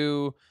start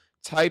to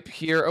type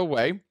here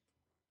away.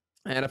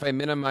 And if I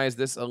minimize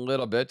this a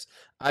little bit,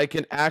 I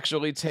can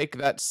actually take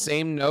that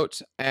same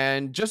note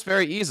and just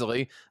very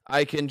easily,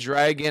 I can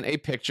drag in a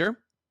picture.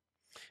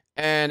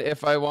 And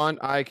if I want,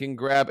 I can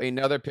grab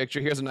another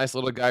picture. Here's a nice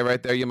little guy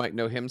right there. You might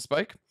know him,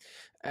 Spike.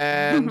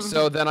 And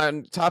so then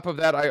on top of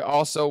that, I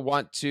also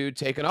want to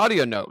take an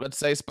audio note. Let's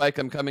say, Spike,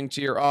 I'm coming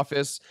to your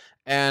office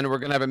and we're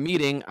going to have a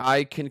meeting.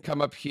 I can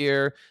come up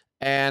here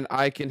and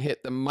I can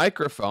hit the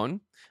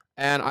microphone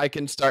and I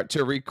can start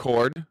to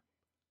record,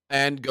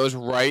 and goes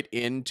right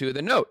into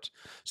the note.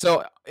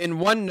 So in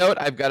one note,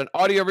 I've got an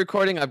audio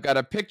recording, I've got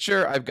a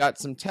picture, I've got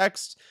some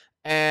text,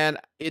 and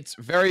it's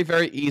very,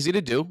 very easy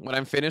to do. When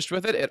I'm finished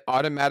with it, it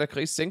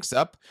automatically syncs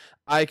up.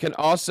 I can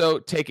also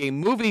take a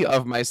movie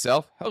of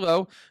myself.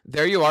 Hello,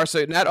 there you are.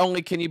 So not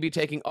only can you be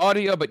taking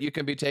audio, but you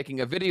can be taking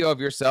a video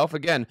of yourself.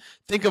 Again,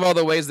 think of all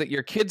the ways that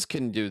your kids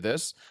can do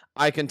this.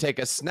 I can take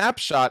a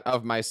snapshot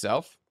of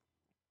myself.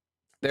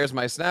 There's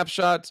my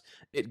snapshot.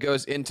 It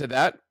goes into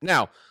that.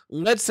 Now,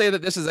 let's say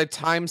that this is a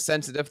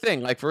time-sensitive thing.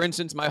 Like, for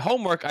instance, my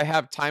homework, I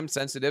have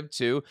time-sensitive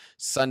to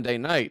Sunday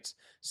night.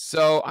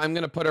 So I'm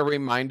going to put a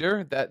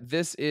reminder that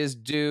this is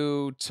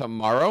due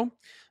tomorrow.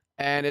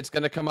 And it's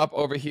going to come up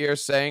over here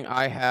saying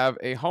I have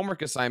a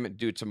homework assignment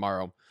due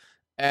tomorrow.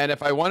 And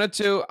if I wanted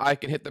to, I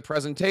can hit the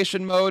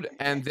presentation mode,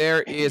 and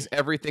there is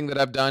everything that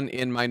I've done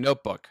in my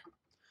notebook.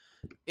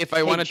 If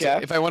I wanted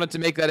to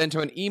make that into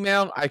an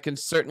email, I can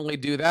certainly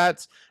do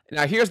that.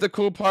 Now, here's the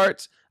cool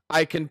part.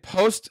 I can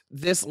post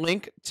this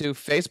link to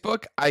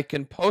Facebook. I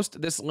can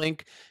post this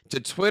link to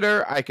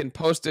Twitter. I can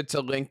post it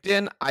to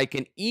LinkedIn. I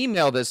can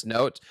email this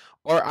note,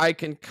 or I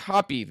can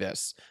copy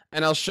this.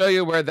 And I'll show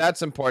you where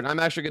that's important. I'm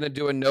actually going to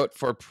do a note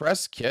for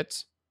Press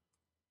Kit.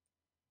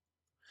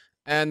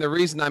 And the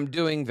reason I'm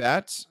doing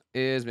that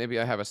is maybe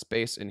I have a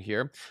space in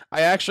here.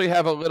 I actually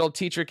have a little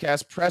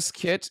TeacherCast press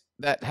kit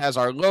that has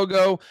our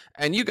logo,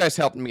 and you guys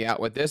helped me out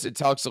with this. It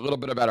talks a little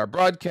bit about our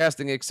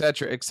broadcasting,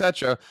 etc.,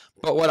 etc.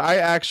 But what I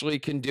actually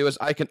can do is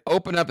I can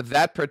open up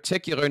that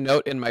particular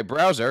note in my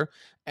browser,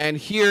 and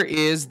here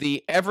is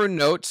the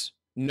Evernote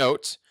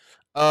note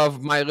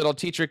of my little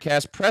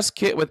TeacherCast press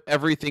kit with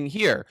everything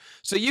here.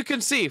 So you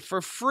can see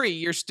for free,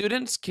 your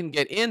students can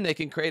get in, they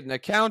can create an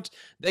account,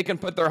 they can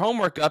put their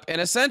homework up,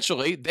 and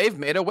essentially they've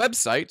made a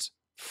website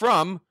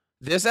from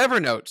this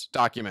Evernote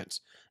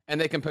document.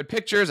 And they can put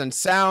pictures and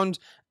sound,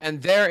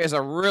 and there is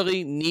a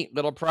really neat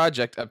little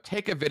project of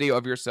take a video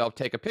of yourself,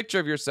 take a picture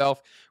of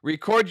yourself,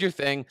 record your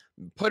thing,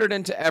 put it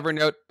into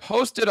Evernote,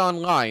 post it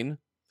online,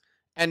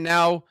 and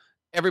now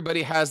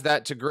everybody has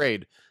that to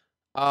grade.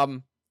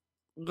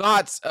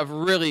 Lots of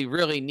really,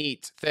 really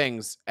neat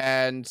things.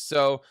 And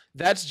so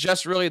that's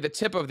just really the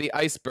tip of the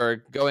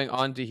iceberg going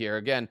on to here.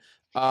 Again,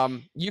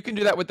 you can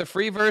do that with the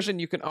free version.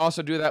 You can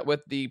also do that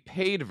with the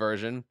paid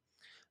version.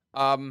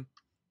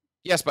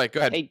 Yes, Mike, go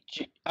ahead. Hey,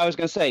 I was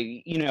going to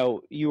say, you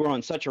know, you were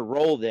on such a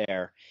roll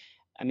there.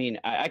 I mean,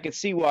 I could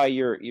see why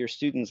your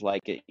students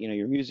like it, you know,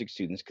 your music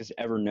students, because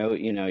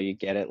Evernote, you know, you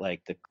get it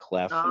like the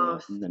clef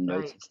and the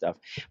notes and stuff.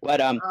 But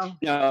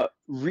no,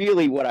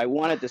 really what I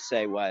wanted to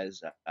say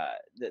was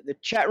the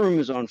chat room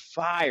is on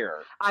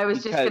fire. I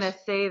was just going to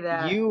say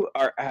that. You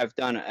have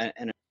done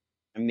an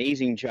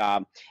amazing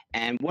job.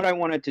 And what I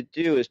wanted to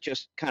do is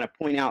just kind of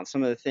point out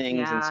some of the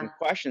things and some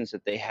questions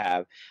that they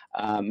have.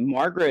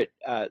 Margaret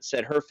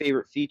said her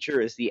favorite feature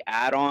is the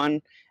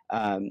add-on.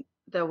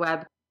 The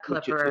web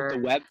clipper. The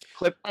web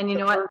clip. And you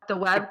know what? The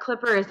web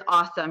clipper is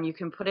awesome. You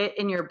can put it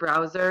in your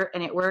browser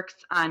and it works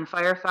on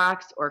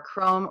Firefox or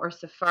Chrome or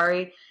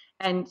Safari.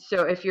 And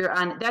so if you're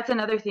on, that's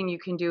another thing you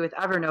can do with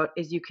Evernote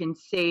is you can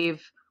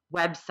save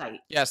website.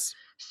 Yes.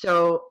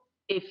 So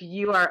if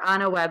you are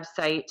on a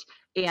website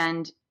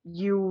and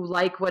you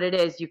like what it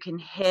is, you can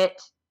hit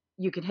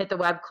the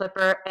web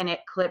clipper and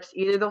it clips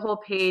either the whole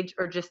page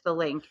or just the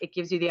link. It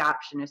gives you the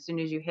option as soon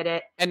as you hit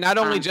it. And not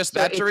only just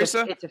that,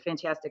 Theresa. It's a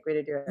fantastic way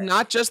to do it.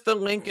 Not just the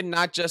link and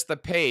not just the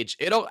page.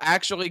 It'll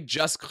actually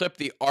just clip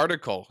the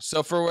article.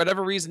 So for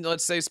whatever reason,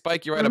 let's say,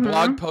 Spike, you write a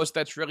blog post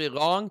that's really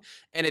long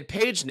and it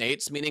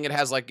paginates, meaning it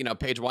has like, you know,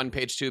 page 1,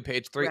 page 2,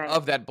 page 3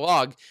 of that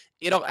blog.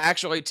 It'll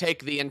actually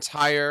take the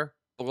entire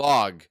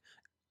blog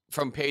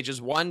from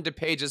pages 1 to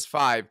pages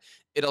 5.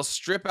 It'll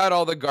strip out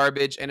all the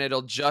garbage and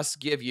it'll just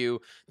give you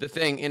the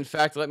thing. In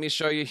fact, let me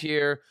show you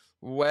here.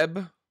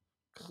 Web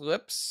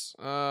clips.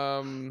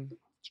 While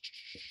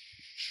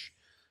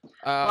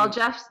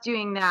Jeff's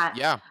doing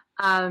that,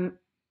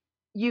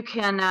 you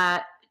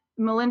can,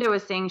 Melinda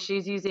was saying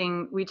she's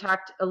using, we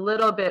talked a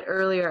little bit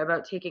earlier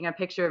about taking a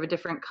picture of a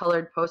different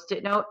colored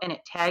Post-it note and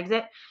it tags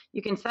it.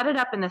 You can set it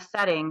up in the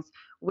settings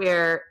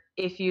where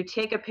if you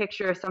take a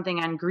picture of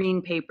something on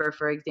green paper,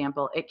 for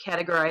example, it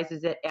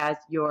categorizes it as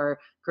your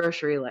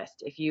grocery list.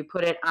 If you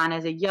put it on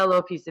as a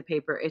yellow piece of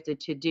paper, it's a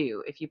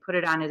to-do. If you put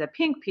it on as a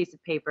pink piece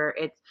of paper,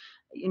 it's,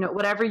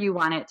 whatever you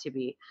want it to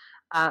be.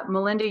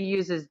 Melinda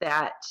uses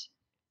that,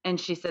 and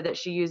she said that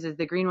she uses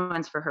the green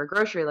ones for her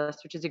grocery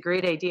list, which is a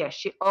great idea.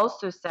 She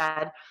also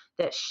said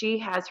that she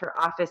has her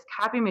office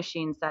copy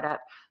machine set up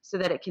so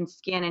that it can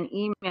scan and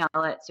email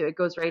it, so it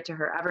goes right to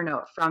her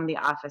Evernote from the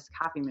office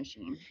copy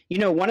machine.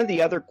 One of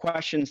the other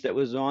questions that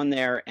was on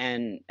there,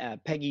 and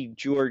Peggy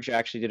George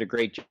actually did a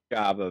great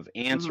job of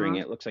answering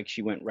it. It looks like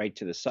she went right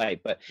to the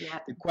site, but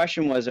the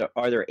question was,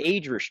 are there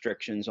age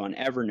restrictions on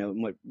Evernote?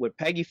 And what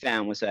Peggy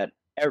found was that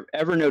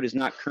Evernote is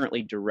not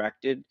currently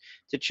directed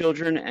to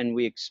children, and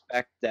we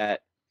expect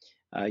that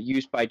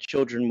use by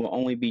children will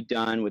only be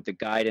done with the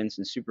guidance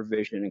and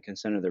supervision and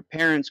consent of their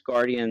parents,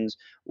 guardians,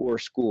 or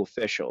school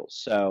officials.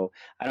 So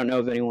I don't know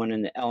if anyone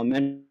in the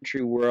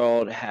elementary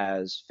world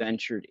has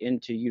ventured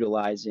into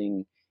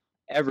utilizing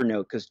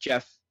Evernote, because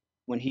Jeff,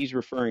 when he's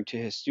referring to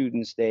his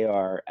students, they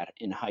are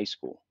in high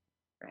school.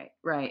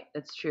 Right,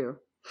 that's true.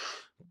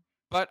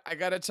 But I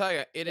got to tell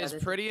you, it is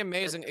pretty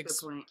amazing,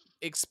 point.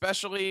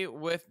 especially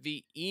with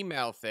the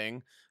email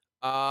thing.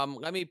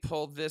 Let me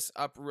pull this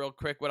up real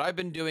quick. What I've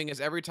been doing is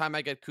every time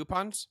I get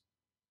coupons,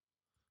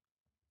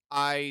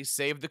 I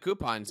save the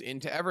coupons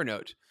into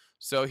Evernote.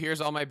 So here's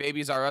all my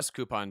Babies R Us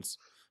coupons.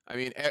 I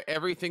mean,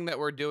 everything that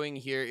we're doing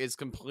here is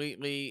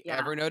completely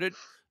Evernoted.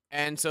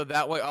 And so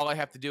that way, all I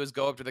have to do is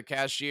go up to the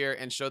cashier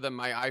and show them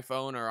my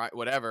iPhone or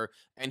whatever.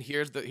 And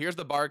here's the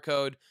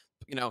barcode.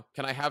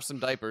 Can I have some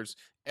diapers?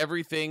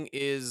 Everything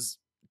is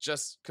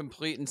just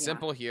complete and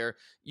simple here.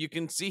 You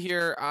can see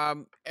here,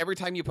 every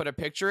time you put a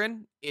picture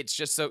in, it's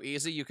just so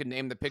easy. You can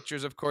name the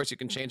pictures, of course. You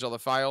can change all the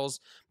files.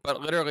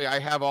 But literally, I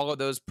have all of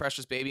those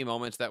precious baby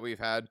moments that we've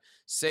had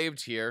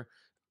saved here.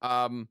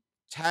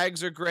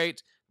 Tags are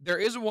great. There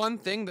is one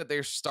thing that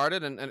they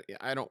started, and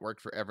I don't work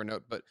for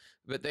Evernote,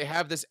 but they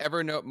have this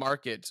Evernote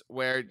Market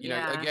where,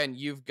 again,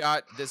 you've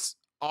got this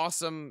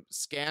awesome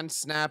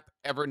ScanSnap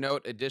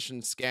Evernote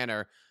Edition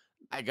scanner.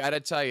 I gotta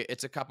tell you,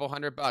 it's a couple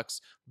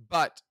 $100,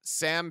 but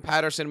Sam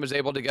Patterson was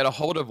able to get a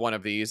hold of one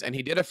of these, and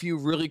he did a few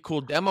really cool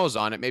demos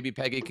on it. Maybe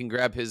Peggy can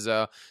grab his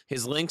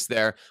links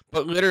there.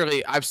 But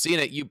literally, I've seen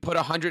it. You put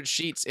 100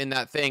 sheets in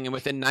that thing, and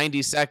within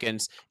 90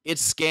 seconds, it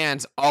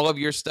scans all of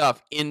your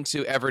stuff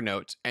into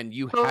Evernote, and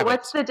you have it.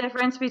 What's the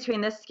difference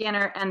between this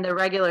scanner and the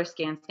regular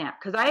ScanSnap?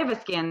 Because I have a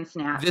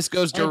ScanSnap. This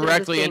goes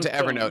directly into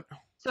Evernote.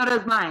 So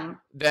does mine.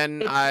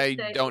 Then I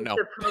don't know.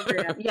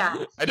 Program.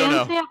 Yeah, I don't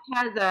know. ScanSnap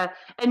has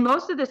and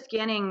most of the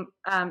scanning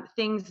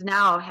things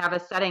now have a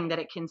setting that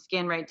it can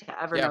scan right to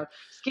Evernote.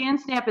 Yeah.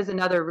 ScanSnap is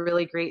another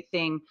really great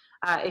thing.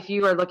 If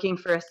you are looking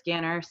for a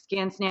scanner,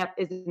 ScanSnap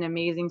is an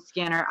amazing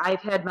scanner.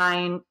 I've had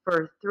mine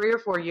for 3 or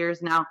 4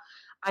 years now.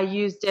 I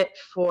used it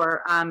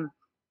for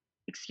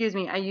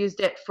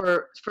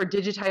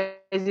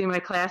digitizing my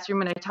classroom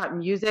when I taught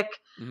music.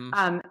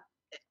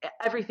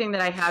 Everything that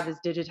I have is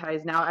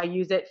digitized now. I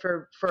use it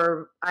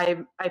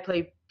I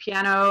play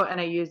piano, and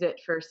I use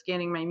it for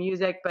scanning my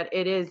music, but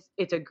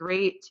it's a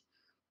great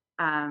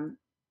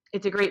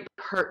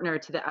partner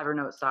to the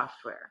Evernote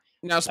software.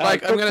 Now,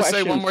 Spike, I'm going to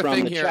say one more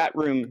thing here. Chat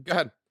room. Go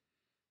ahead.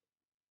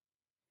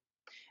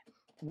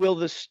 Will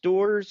the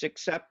stores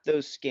accept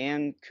those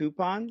scanned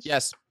coupons?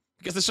 Yes,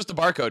 because it's just a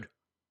barcode.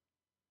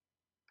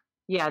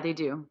 Yeah, they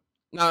do.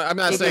 No, I'm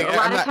not saying. A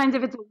lot of times,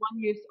 if it's a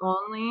one-use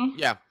only.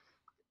 Yeah.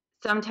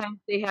 Sometimes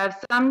they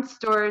have, some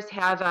stores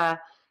have a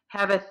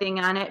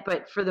thing on it,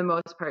 but for the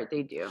most part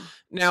they do.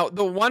 Now,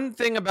 the one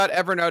thing about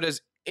Evernote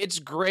is it's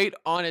great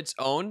on its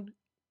own.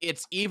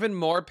 It's even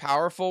more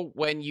powerful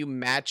when you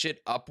match it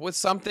up with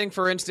something.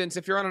 For instance,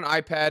 if you're on an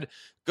iPad,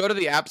 go to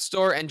the App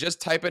Store and just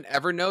type in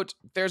Evernote.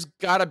 There's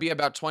got to be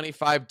about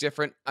 25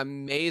 different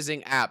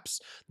amazing apps.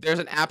 There's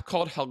an app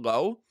called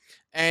Hello,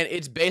 and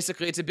it's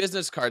a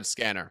business card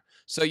scanner.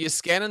 So you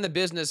scan in the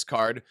business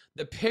card,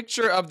 the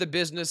picture of the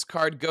business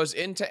card goes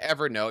into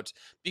Evernote.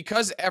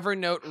 Because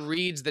Evernote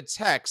reads the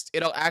text,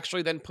 it'll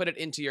actually then put it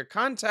into your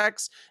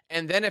contacts,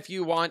 and then if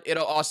you want,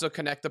 it'll also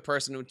connect the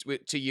person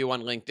to you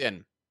on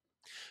LinkedIn.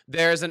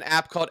 There's an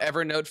app called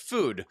Evernote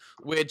Food,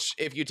 which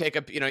if you take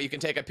you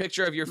can take a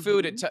picture of your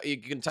food, you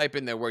can type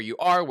in there where you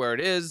are, where it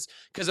is,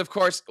 because of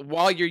course,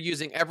 while you're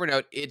using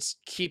Evernote, it's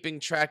keeping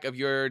track of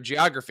your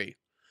geography.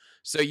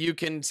 So you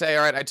can say,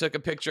 all right, I took a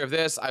picture of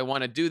this. I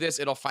want to do this.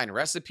 It'll find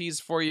recipes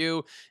for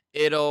you.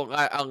 It'll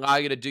allow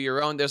you to do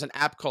your own. There's an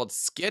app called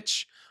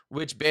Skitch,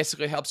 which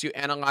basically helps you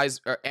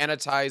analyze or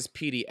annotize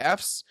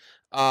PDFs.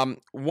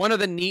 One of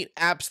the neat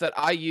apps that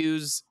I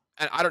use,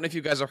 and I don't know if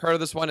you guys have heard of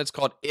this one, it's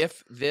called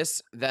If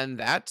This Then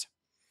That.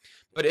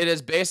 But it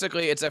is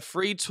basically, it's a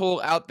free tool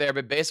out there,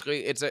 but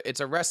basically it's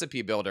a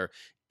recipe builder.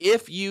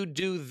 If you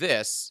do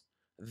this,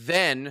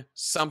 then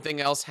something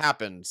else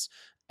happens.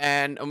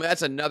 And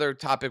that's another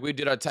topic. We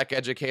did a tech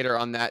educator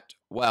on that.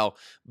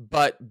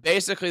 But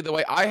basically the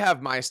way I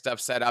have my stuff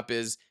set up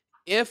is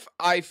if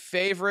I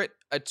favorite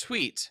a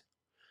tweet,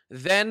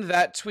 then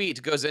that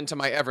tweet goes into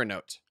my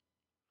Evernote.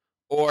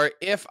 Or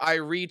if I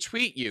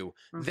retweet you,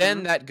 then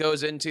Mhm. that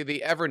goes into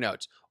the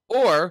Evernote.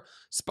 Or,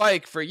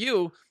 Spike, for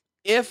you,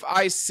 if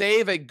I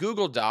save a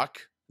Google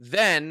Doc,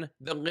 then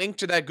the link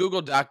to that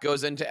Google Doc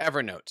goes into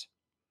Evernote.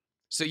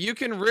 So you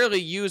can really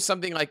use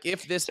something like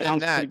if this then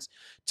Sounds pretty. that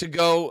to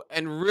go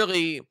and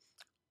really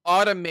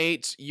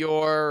automate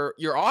your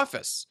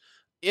office.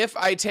 If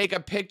I take a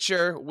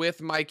picture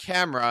with my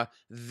camera,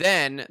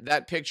 then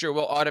that picture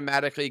will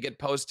automatically get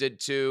posted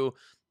to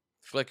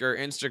Flickr,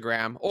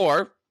 Instagram,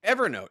 or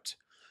Evernote.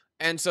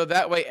 And so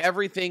that way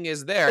everything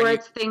is there. Or And you,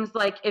 it's things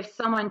like if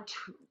someone,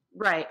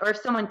 right, or if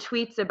someone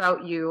tweets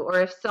about you,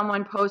 or if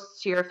someone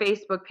posts to your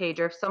Facebook page,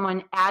 or if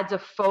someone adds a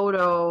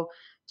photo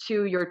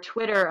to your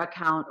Twitter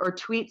account or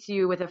tweets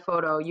you with a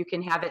photo, you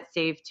can have it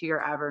saved to your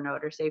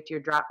Evernote or saved to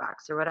your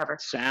Dropbox or whatever.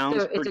 Sounds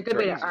So it's a pretty good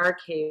way to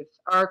crazy.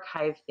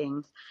 archive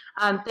things.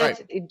 right.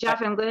 That's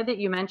Jeff. I'm glad that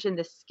you mentioned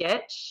the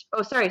sketch.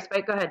 Oh, sorry,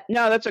 Spike. Go ahead.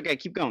 No, that's okay.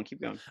 Keep going.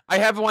 Keep going. I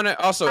have one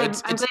also. I'm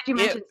glad you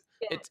mentioned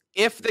sketch. It's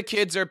if the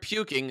kids are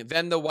puking,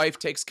 then the wife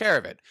takes care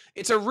of it.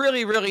 It's a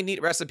really, really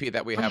neat recipe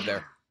that we have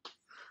there.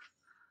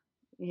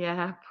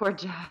 Yeah, poor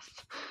Jess.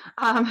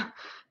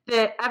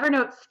 The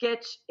Evernote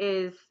sketch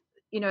is,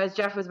 as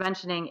Jeff was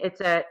mentioning,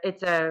 it's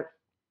an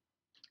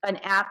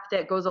app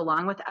that goes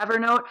along with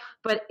Evernote,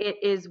 but it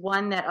is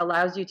one that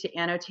allows you to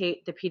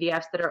annotate the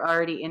PDFs that are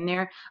already in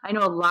there. I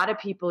know a lot of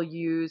people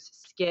use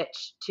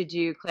Sketch to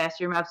do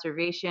classroom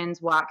observations,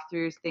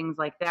 walkthroughs, things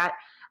like that.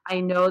 I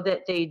know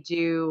that they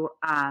do.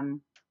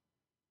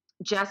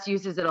 Jess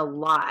uses it a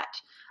lot.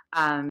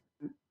 Um,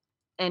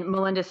 and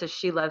Melinda says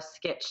she loves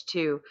Sketch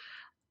too.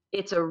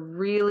 It's a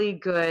really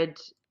good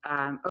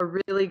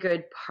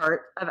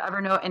part of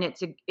Evernote, and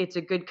it's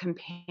a good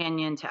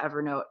companion to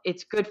Evernote.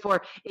 It's good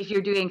for if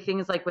you're doing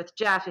things like with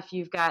Jeff, if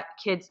you've got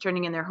kids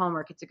turning in their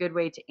homework, it's a good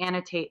way to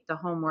annotate the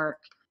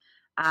homework,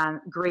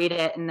 grade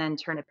it, and then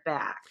turn it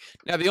back.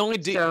 Now the only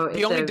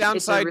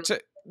downside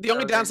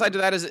to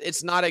that is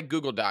it's not a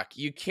Google Doc.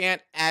 You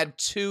can't add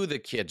to the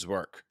kids'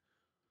 work.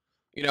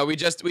 We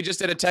just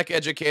did a tech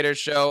educator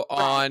show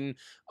on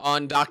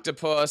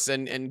Doctopus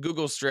and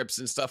Google Strips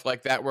and stuff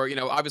like that, where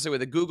obviously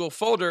with a Google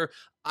folder,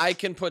 I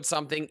can put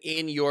something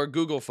in your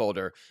Google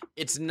folder.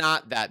 It's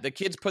not that. The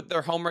kids put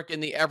their homework in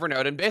the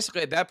Evernote, and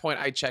basically at that point,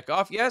 I check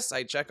off yes,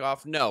 I check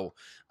off no.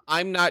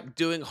 I'm not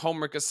doing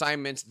homework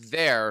assignments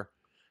there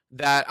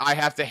that I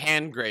have to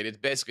hand grade. It's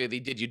basically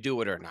did you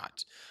do it or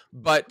not.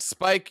 But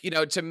Spike,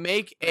 to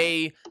make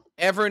a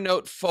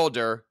Evernote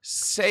folder,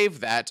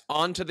 save that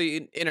onto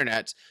the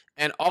internet,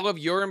 and all of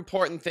your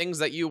important things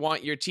that you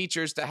want your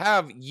teachers to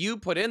have, you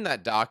put in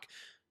that doc.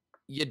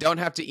 You don't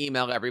have to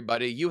email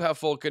everybody. You have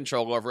full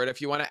control over it. If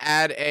you want to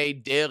add a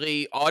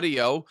daily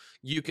audio,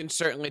 you can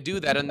certainly do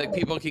that, and then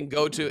people can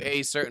go to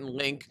a certain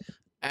link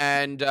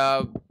and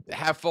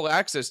have full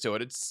access to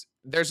it.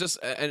 There's just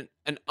an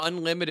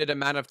unlimited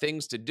amount of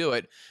things to do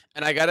it.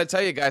 And I got to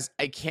tell you guys,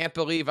 I can't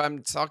believe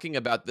I'm talking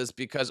about this,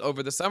 because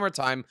over the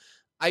summertime,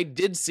 I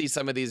did see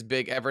some of these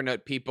big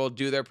Evernote people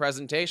do their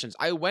presentations.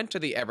 I went to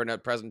the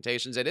Evernote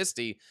presentations at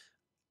ISTE.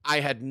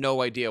 I had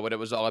no idea what it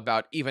was all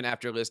about, even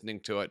after listening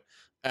to it.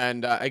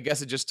 And I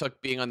guess it just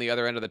took being on the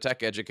other end of the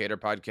Tech Educator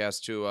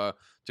podcast to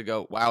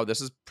go, wow,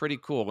 this is pretty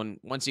cool. And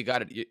once you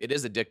got it, it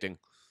is addicting,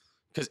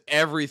 because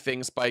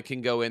everything, Spike,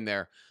 can go in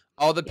there.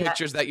 All the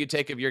pictures that you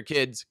take of your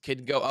kids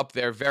can go up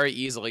there very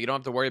easily. You don't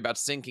have to worry about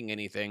syncing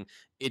anything.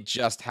 It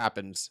just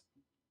happens.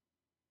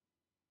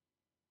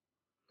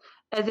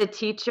 As a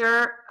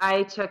teacher,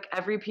 I took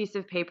every piece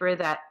of paper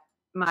that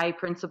my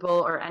principal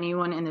or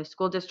anyone in the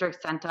school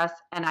district sent us,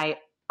 and I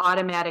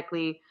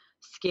automatically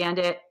scanned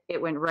it. It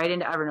went right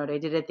into Evernote. I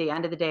did it at the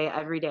end of the day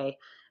every day.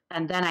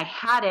 And then I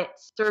had it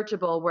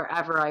searchable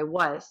wherever I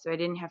was. So I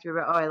didn't have to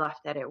worry about, I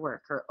left that at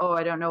work, or,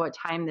 I don't know what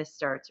time this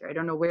starts, or I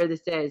don't know where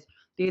this is,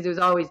 because it was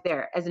always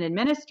there. As an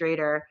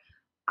administrator,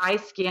 I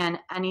scan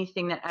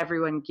anything that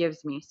everyone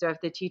gives me. So if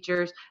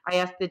I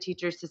ask the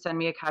teachers to send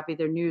me a copy of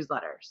their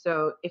newsletter.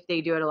 So if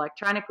they do it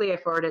electronically, I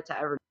forward it to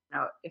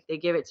Evernote. If they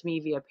give it to me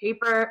via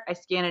paper, I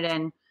scan it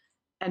in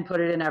and put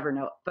it in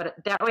Evernote. But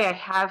that way I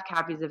have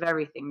copies of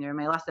everything. They're in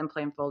my lesson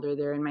plan folder,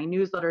 they're in my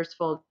newsletters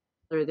folder,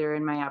 they're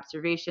in my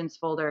observations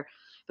folder,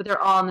 but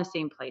they're all in the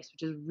same place,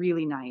 which is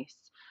really nice.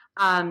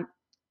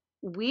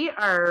 We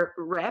are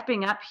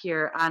wrapping up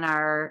here on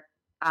our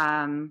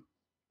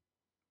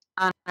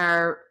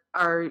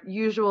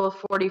usual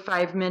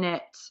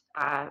 45-minute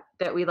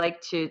that we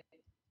like to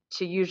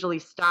usually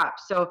stop.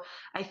 So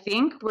I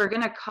think we're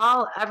going to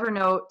call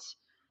Evernote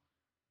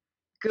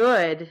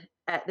good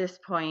at this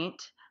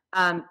point.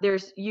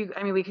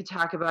 We could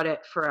talk about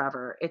it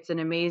forever. It's an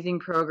amazing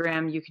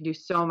program. You can do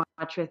so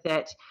much with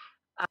it.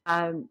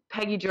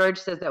 Peggy George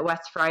says that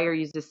Wes Fryer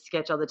uses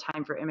Sketch all the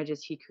time for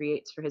images he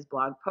creates for his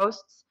blog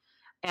posts.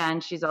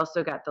 And she's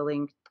also got the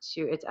link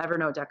to, it's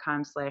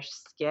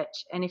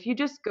evernote.com/sketch. And if you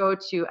just go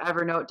to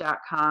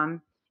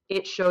evernote.com,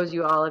 it shows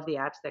you all of the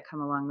apps that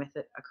come along with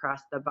it across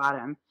the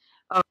bottom.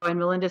 Oh, and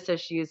Melinda says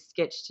she used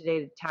Sketch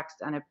today to text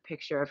on a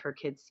picture of her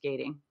kids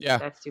skating. Yeah.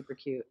 That's super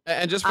cute.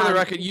 And just for the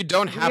record, you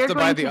don't have we're to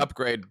buy going the to-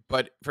 upgrade,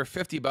 but for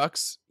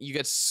 $50, you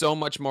get so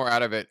much more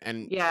out of it.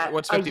 And Yeah,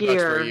 what's $50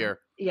 for a year?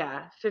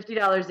 Yeah,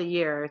 $50 a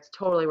year. It's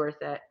totally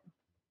worth it.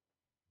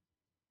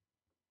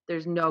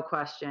 There's no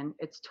question.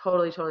 It's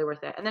totally, totally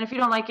worth it. And then if you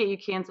don't like it, you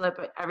cancel it,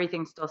 but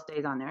everything still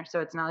stays on there. So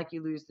it's not like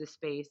you lose the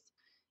space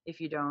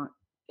if you don't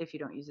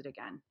use it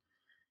again.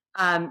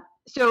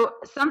 So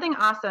something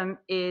awesome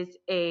is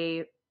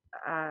we're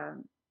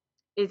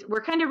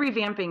kind of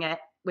revamping it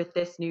with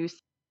this new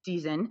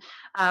season.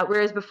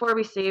 Whereas before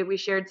we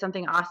shared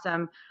something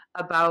awesome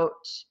about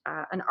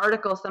an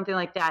article, something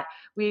like that.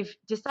 We've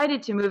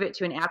decided to move it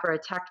to an app or a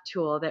tech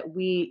tool that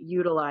we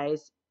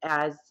utilize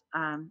as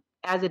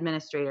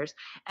administrators.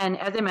 And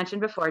as I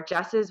mentioned before,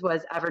 Jess's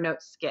was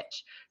Evernote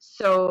Sketch.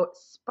 So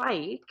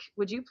Spike,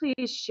 would you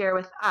please share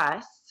with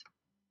us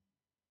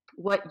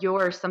what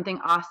your something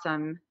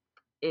awesome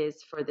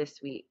is for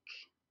this week?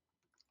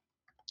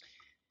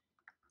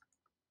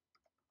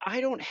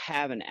 I don't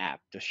have an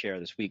app to share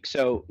this week.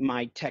 So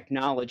my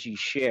technology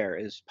share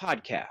is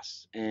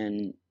podcasts.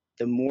 And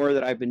the more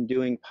that I've been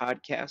doing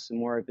podcasts, the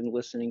more I've been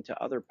listening to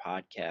other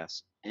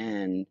podcasts.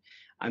 And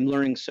I'm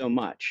learning so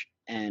much.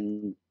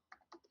 And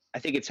I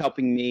think it's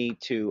helping me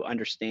to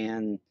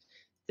understand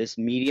this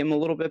medium a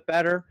little bit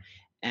better.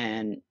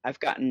 And I've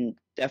gotten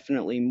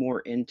definitely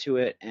more into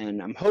it.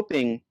 And I'm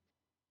hoping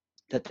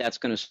that that's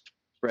going to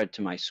spread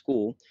to my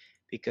school,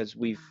 because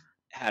we've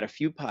had a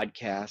few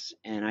podcasts,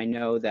 and I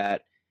know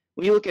that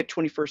when you look at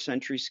 21st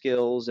century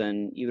skills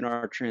and even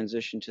our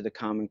transition to the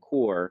Common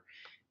Core,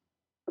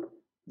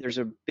 there's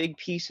a big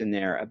piece in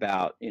there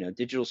about,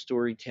 digital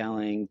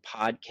storytelling,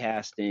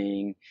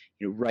 podcasting,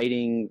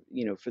 writing,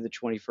 for the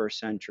 21st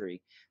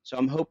century. So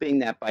I'm hoping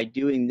that by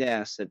doing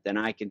this, that then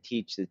I can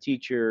teach the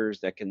teachers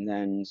that can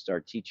then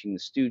start teaching the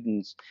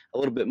students a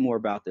little bit more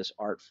about this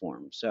art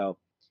form. So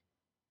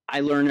I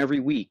learn every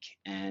week,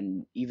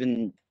 and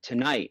even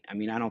tonight, I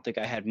mean, I don't think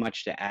I had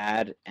much to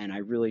add, and I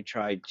really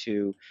tried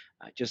to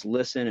just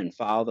listen and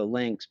follow the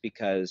links,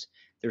 because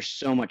there's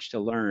so much to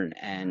learn.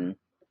 And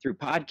through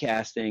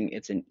podcasting,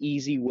 it's an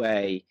easy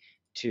way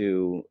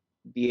to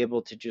be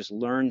able to just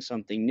learn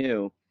something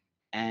new.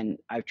 And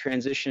I've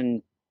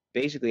transitioned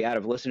basically out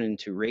of listening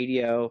to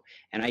radio,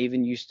 and I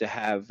even used to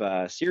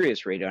have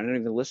Sirius radio. I don't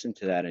even listen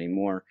to that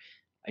anymore.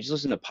 I just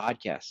listen to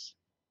podcasts.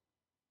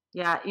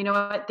 Yeah, you know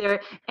what?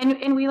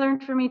 And we learn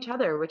from each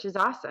other, which is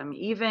awesome.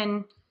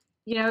 Even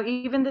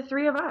the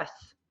three of us.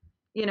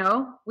 We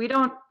don't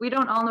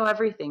all know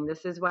everything.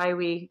 This is why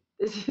we're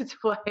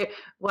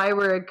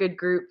a good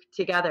group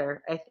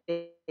together, I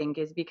think,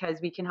 is because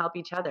we can help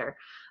each other.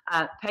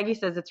 Peggy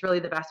says it's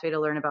really the best way to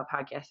learn about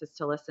podcasts is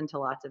to listen to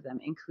lots of them,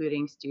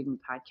 including student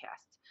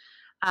podcasts.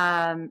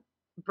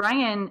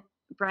 Brian,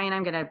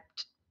 I'm going to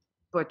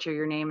butcher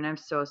your name, and I'm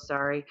so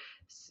sorry.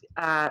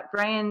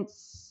 Brian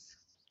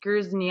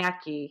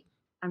Skurzniaki,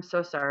 I'm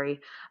so sorry,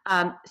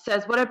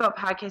 says, what about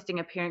podcasting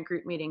a parent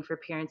group meeting for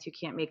parents who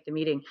can't make the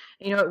meeting?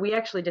 You know what, we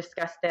actually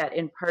discussed that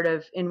in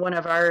one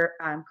of our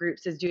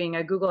groups, is doing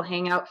a Google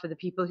Hangout for the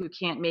people who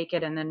can't make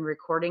it and then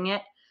recording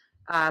it,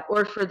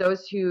 or for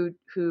those who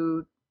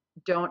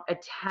don't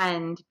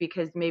attend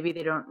because maybe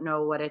they don't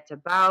know what it's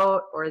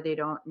about, or they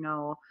don't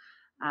know,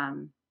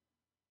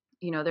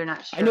 they're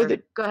not sure. I know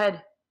that. Go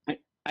ahead.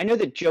 I know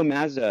that Joe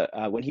Mazza,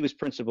 when he was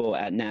principal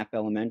at Knapp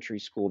Elementary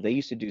School, they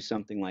used to do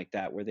something like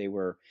that, where they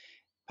were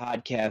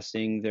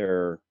podcasting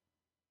their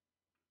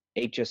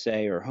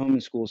HSA or Home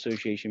and School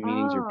Association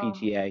meetings or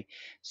PTA.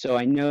 So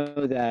I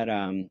know that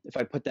if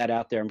I put that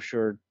out there, I'm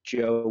sure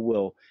Joe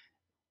will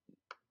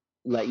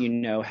let you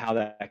know how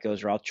that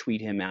goes, or I'll tweet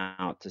him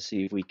out to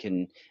see if we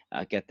can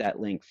get that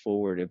link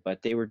forwarded.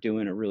 But they were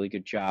doing a really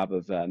good job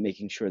of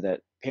making sure that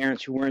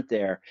parents who weren't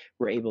there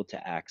were able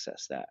to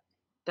access that.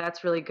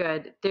 That's really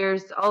good.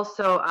 There's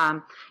also,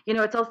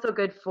 it's also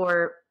good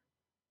for,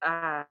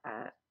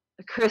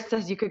 Chris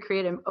says you could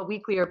create a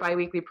weekly or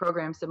biweekly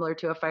program similar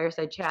to a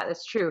fireside chat.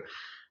 That's true.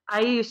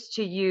 I used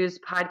to use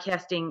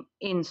podcasting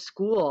in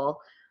school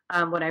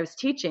when I was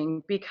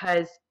teaching,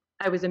 because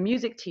I was a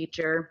music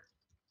teacher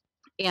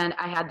and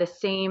I had the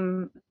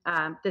same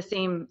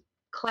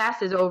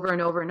classes over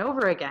and over and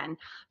over again.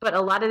 But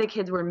a lot of the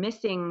kids were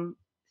missing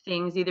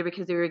things, either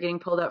because they were getting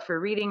pulled out for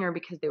reading or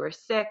because they were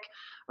sick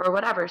or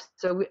whatever.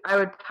 So I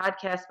would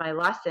podcast my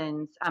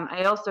lessons.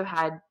 I also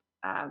had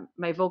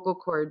my vocal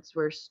cords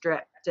were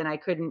stripped and I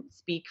couldn't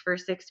speak for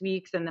 6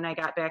 weeks. And then I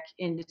got back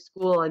into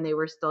school and they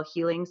were still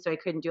healing. So I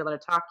couldn't do a lot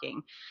of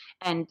talking.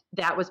 And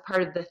that was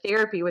part of the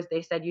therapy, was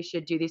they said you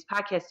should do these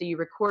podcasts. So you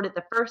record it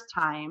the first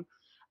time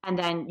and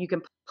then you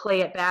can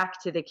play it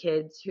back to the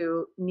kids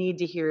who need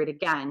to hear it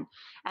again.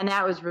 And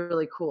that was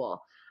really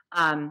cool.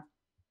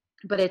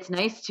 But it's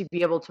nice to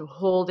be able to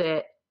hold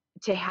it,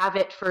 to have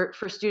it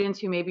for students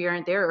who maybe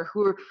aren't there,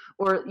 or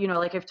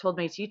like I've told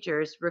my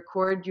teachers,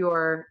 record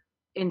your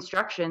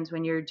instructions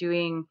when you're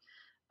doing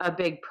a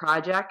big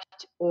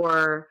project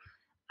or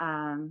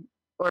a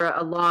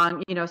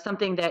long,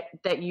 something that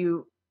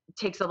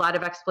takes a lot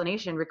of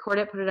explanation. Record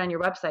it, put it on your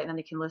website, and then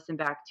they can listen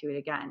back to it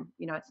again.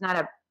 It's not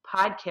a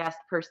podcast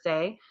per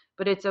se,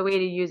 but it's a way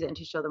to use it and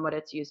to show them what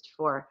it's used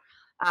for.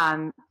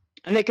 And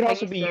they can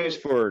also Peggy be says-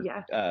 used for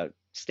yeah.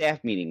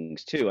 staff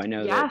meetings too. I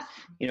know Yes.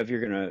 that if you're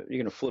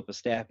gonna flip a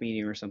staff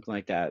meeting or something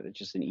like that, it's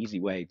just an easy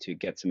way to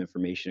get some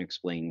information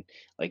explained,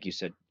 like you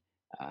said,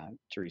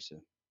 Theresa.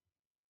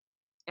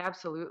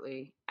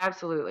 Absolutely.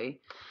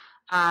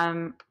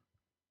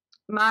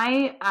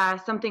 My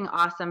something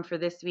awesome for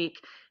this week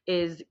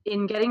is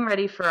in getting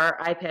ready for our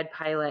iPad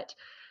pilot.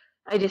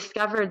 I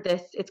discovered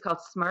this. It's called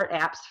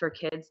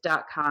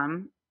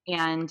smartappsforkids.com.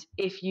 And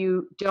if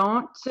you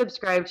don't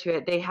subscribe to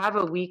it, they have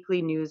a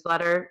weekly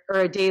newsletter,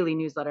 or a daily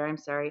newsletter, I'm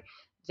sorry,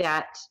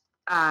 that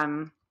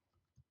that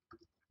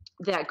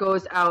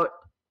goes out,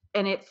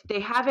 and they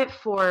have it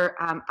for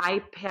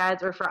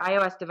iPads or for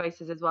iOS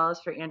devices as well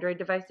as for Android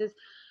devices.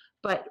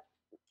 But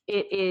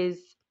it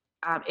is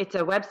it's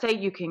a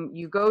website. You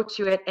go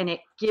to it, and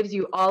it gives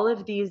you all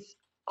of these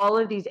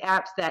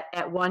apps that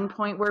at one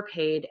point were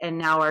paid and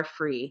now are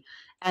free.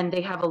 And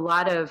they have a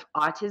lot of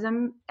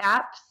autism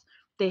apps.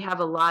 They have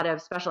a lot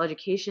of special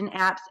education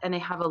apps, and they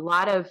have a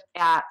lot of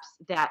apps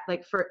that,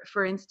 like,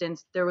 for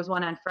instance, there was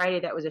one on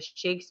Friday that was a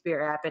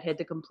Shakespeare app. It had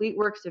the complete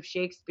works of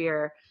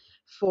Shakespeare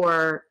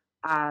for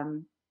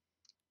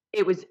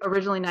it was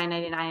originally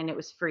 $9.99 and it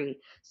was free.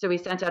 So we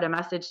sent out a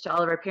message to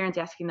all of our parents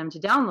asking them to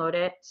download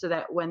it so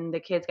that when the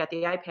kids got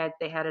the iPads,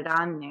 they had it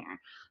on there.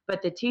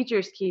 But the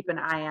teachers keep an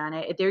eye on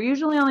it. They're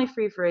usually only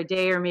free for a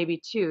day or maybe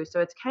two,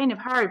 so it's kind of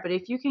hard. But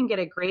if you can get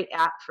a great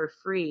app for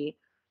free,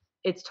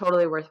 it's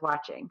totally worth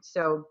watching.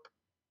 So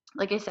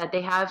like I said,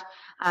 they have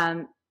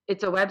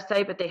it's a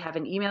website, but they have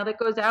an email that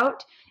goes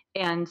out.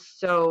 And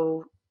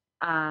so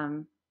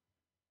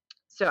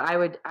so I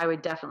would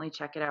definitely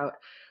check it out.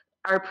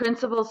 Our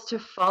principals to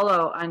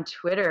follow on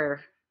Twitter.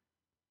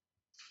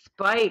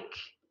 Spike.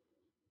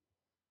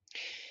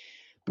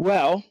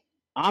 Well,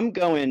 I'm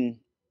going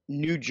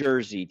New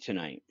Jersey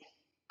tonight.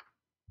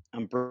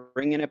 I'm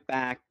bringing it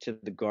back to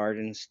the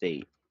Garden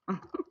State.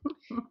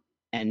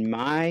 And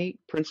my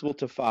principal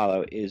to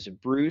follow is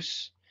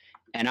Bruce,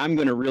 and I'm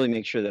going to really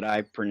make sure that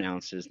I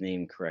pronounce his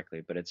name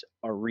correctly, but it's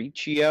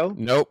Auricchio.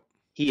 Nope.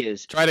 He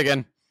is. Try it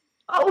again.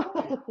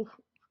 Oh.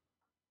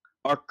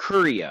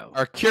 Arcurio.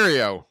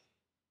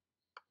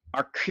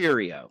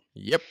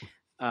 Yep.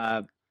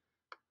 I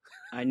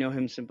know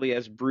him simply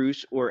as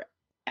Bruce or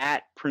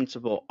at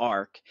Principal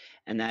Arc,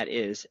 and that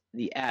is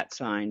the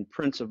 @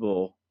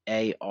 Principal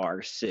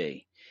ARC.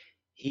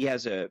 He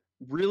has a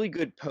really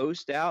good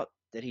post out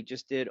that he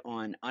just did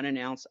on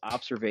unannounced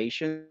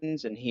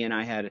observations, and he and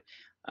I had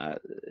a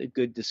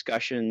good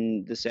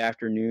discussion this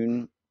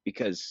afternoon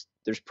because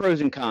there's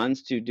pros and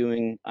cons to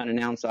doing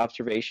unannounced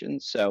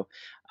observations. So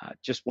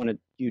just wanted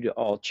you to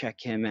all check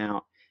him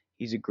out.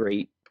 He's a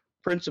great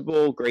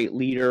principal, great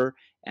leader,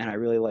 and I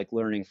really like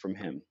learning from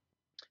him.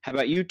 How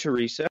about you,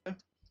 Theresa?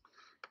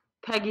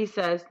 Peggy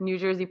says New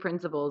Jersey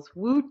principals.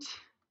 Woot.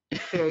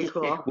 Very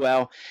cool.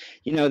 Well,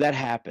 that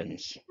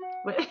happens.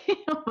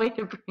 Way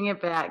to bring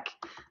it back.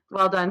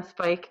 Well done,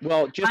 Spike.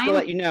 Well, just to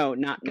let you know,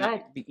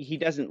 he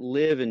doesn't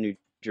live in New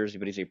Jersey,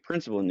 but he's a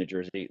principal in New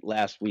Jersey.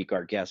 Last week,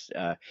 our guest,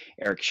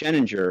 Eric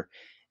Scheninger,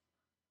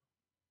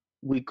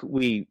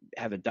 we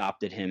have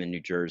adopted him in New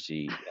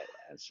Jersey.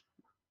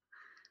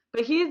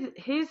 But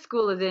his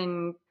school is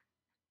in.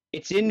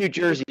 It's in New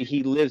Jersey.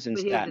 He lives in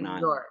Staten in New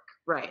Island. York,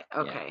 right?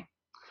 Okay. Yeah.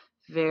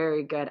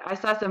 Very good. I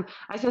saw some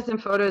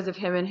photos of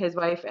him and his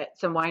wife at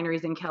some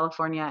wineries in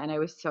California, and I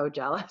was so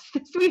jealous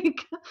this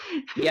week.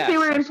 Yes, they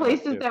were in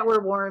places that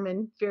were warm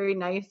and very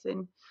nice,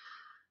 and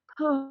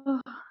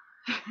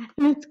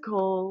it's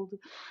cold.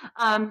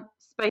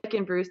 Spike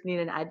and Bruce need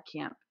an ed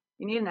camp.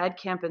 You need an ed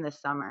camp in the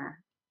summer.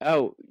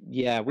 Oh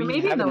yeah, we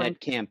have an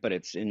ed camp, but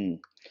it's in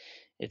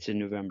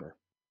November.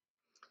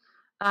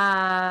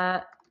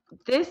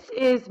 This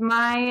is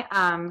my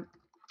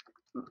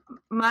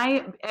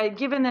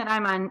given that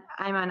I'm on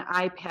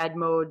iPad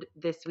mode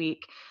this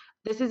week.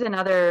 This is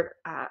another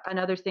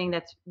thing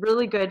that's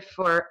really good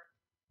for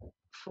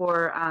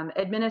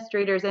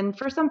administrators and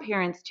for some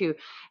parents too.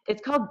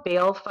 It's called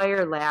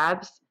Balefire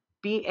Labs,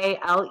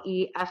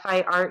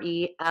 BALEFIRE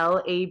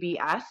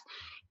LABS,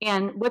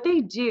 and what they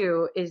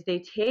do is they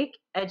take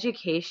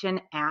education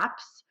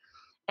apps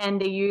and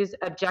they use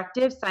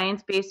objective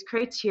science-based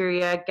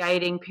criteria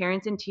guiding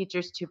parents and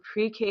teachers to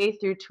pre-K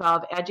through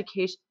 12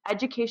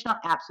 educational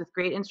apps with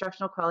great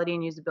instructional quality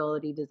and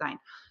usability design.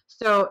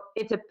 So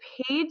it's a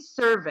paid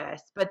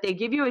service, but they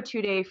give you a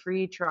 2-day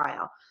free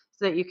trial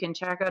so that you can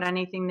check out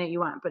anything that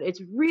you want. But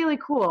it's really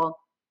cool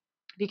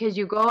because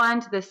you go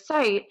onto the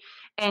site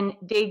and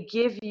they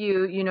give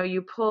you,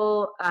 you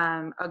pull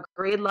a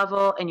grade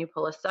level and you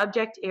pull a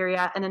subject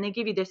area, and then they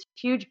give you this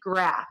huge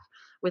graph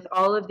with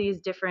all of these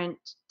different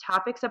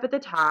topics up at the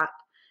top,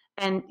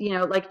 and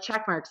like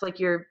check marks, like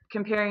you're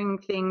comparing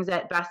things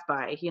at Best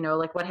Buy,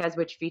 like what has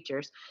which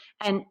features.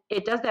 And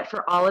it does that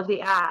for all of the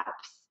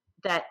apps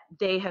that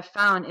they have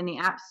found in the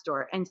App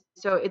Store. And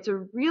so it's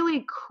a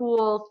really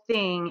cool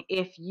thing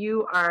if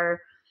you are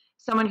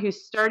someone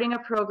who's starting a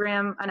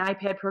program, an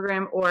iPad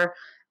program, or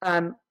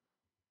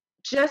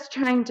just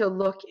trying to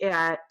look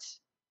at,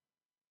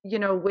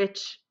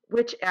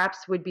 which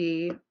apps would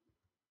be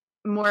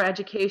more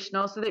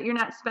educational so that you're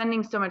not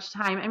spending so much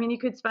time. I mean, you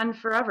could spend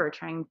forever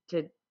trying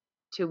to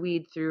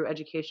weed through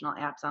educational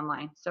apps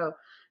online. So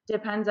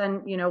depends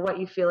on, what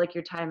you feel like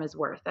your time is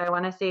worth. I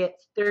want to say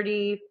it's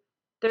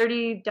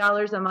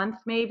 $30 a month,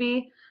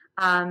 maybe.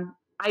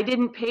 I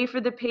didn't pay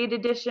for the paid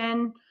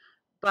edition,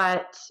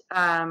 but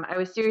I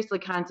was seriously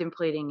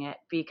contemplating it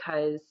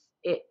because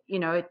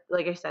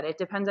like I said, it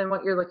depends on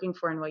what you're looking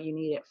for and what you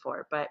need it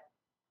for, but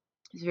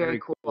it's very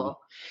cool.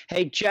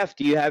 Hey, Jeff,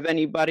 do you have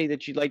anybody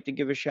that you'd like to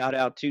give a shout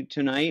out to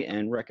tonight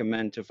and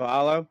recommend to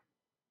follow?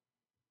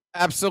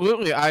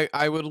 Absolutely.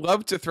 I would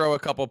love to throw a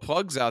couple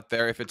plugs out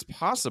there if it's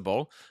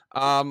possible.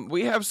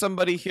 We have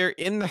somebody here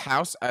in the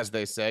house, as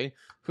they say,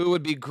 who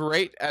would be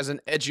great as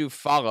an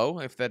edu-follow,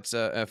 if that's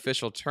an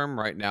official term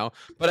right now.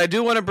 But I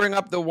do want to bring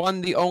up the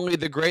one, the only,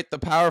 the great, the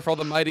powerful,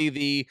 the mighty,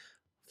 the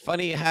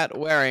funny hat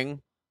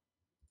wearing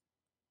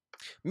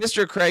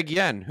Mr. Craig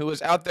Yen, who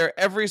is out there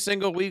every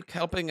single week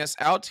helping us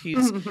out.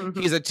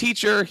 He's a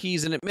teacher,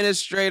 he's an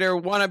administrator,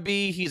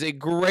 wannabe, he's a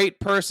great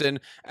person,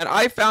 and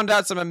I found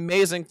out some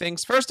amazing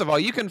things. First of all,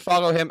 you can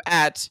follow him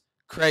at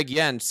Craig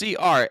Yen,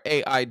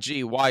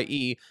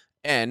 Craigyen.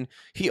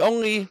 He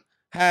only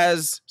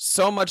has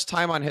so much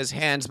time on his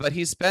hands, but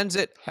he spends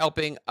it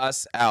helping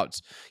us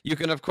out. You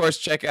can, of course,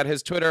 check out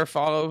his Twitter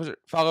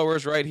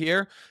followers right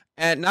here.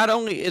 And not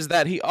only is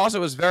that, he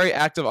also is very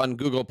active on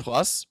Google+.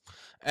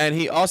 And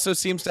he also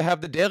seems to have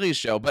the Daily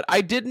Show. But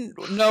I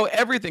didn't know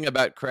everything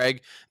about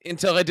Craig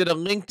until I did a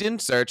LinkedIn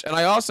search. And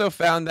I also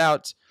found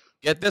out,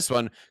 get this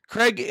one,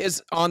 Craig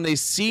is on the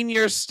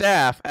senior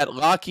staff at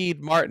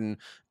Lockheed Martin.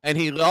 And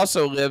he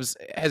also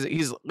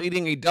he's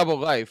leading a double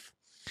life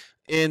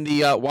in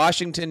the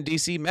Washington,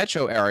 D.C.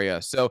 metro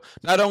area. So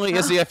not only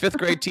is he a fifth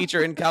grade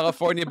teacher in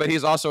California, but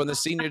he's also on the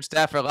senior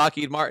staff at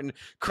Lockheed Martin.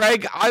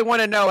 Craig, I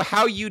want to know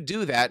how you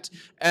do that.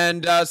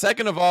 And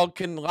second of all,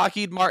 can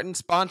Lockheed Martin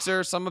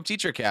sponsor some of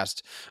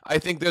TeacherCast? I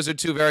think those are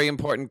two very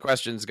important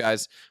questions,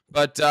 guys.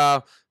 But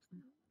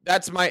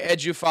that's my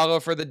edu-follow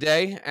for the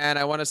day. And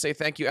I want to say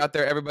thank you out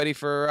there, everybody,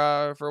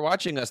 for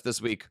watching us this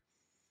week.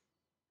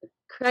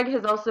 Craig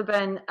has also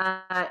been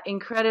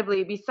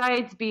incredibly,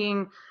 besides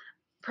being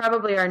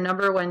probably our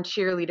number one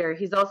cheerleader,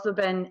 he's also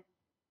been,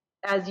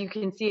 as you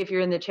can see if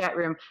you're in the chat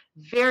room,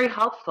 very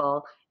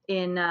helpful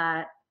in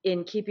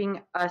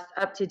keeping us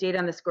up to date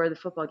on the score of the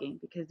football game,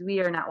 because we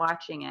are not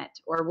watching it,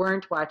 or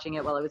weren't watching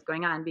it while it was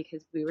going on,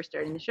 because we were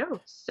starting the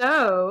show.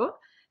 So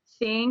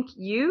thank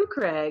you,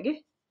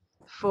 Craig,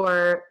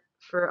 for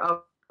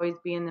always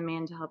being the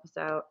man to help us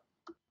out.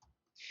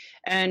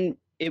 And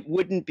it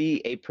wouldn't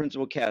be a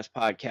Principal Cast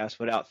podcast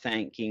without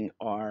thanking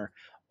our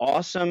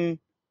awesome,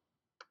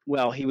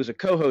 well, he was a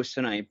co-host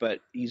tonight, but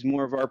he's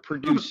more of our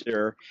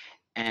producer,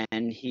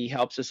 and he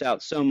helps us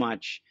out so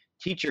much.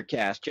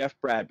 TeacherCast, Jeff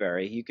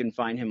Bradbury. You can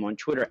find him on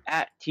Twitter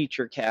at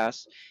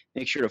TeacherCast.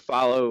 Make sure to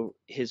follow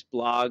his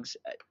blogs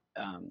at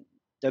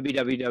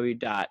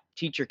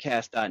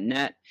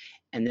www.teachercast.net,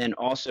 and then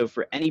also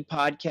for any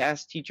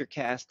podcast,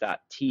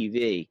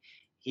 teachercast.tv.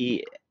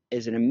 He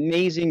is an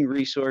amazing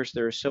resource.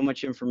 There is so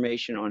much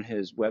information on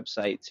his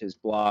websites, his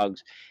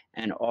blogs,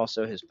 and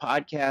also his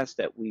podcast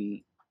that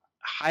we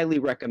highly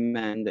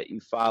recommend that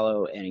you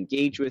follow and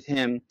engage with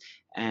him.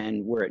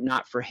 And were it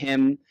not for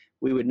him,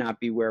 we would not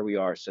be where we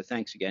are. So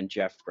thanks again,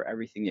 Jeff, for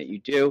everything that you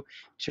do.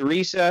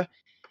 Theresa,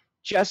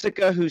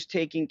 Jessica, who's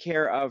taking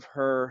care of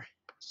her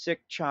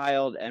sick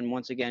child. And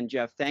once again,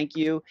 Jeff, thank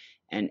you.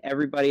 And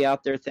everybody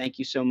out there, thank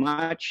you so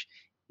much.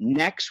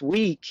 Next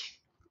week,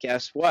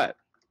 guess what?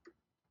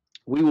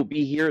 We will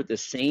be here at the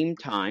same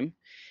time,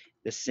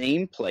 the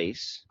same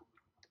place.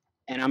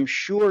 And I'm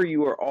sure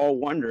you are all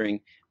wondering,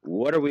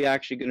 what are we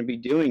actually going to be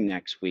doing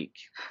next week?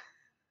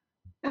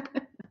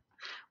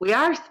 We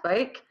are,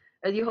 Spike.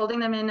 Are you holding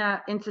them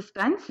in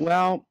suspense?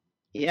 Well,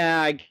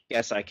 yeah, I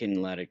guess I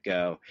can let it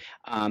go.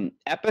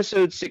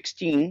 Episode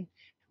 16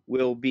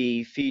 will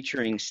be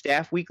featuring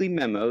staff weekly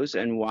memos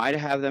and why to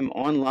have them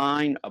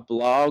online, a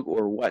blog,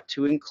 or what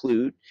to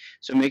include.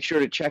 So make sure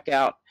to check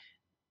out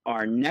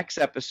our next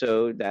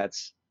episode.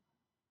 That's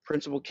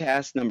Principal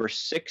Cast number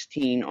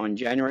 16 on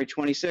January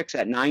 26th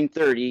at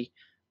 9:30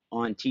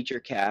 on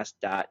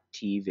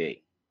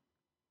teachercast.tv.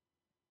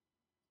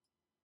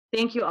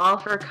 Thank you all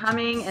for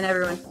coming, and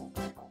everyone.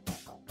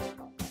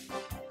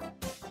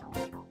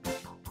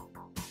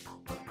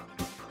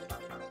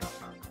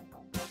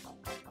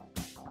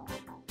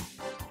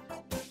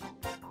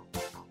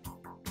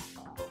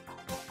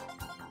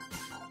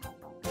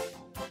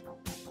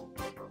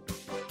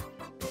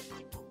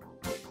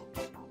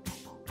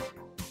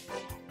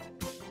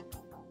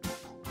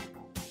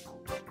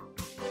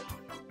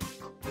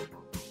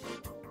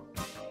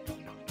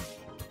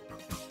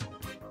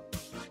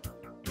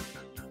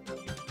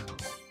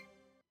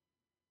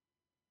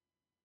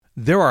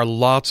 There are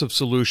lots of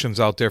solutions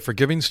out there for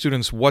giving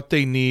students what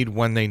they need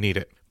when they need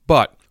it.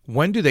 But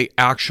when do they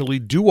actually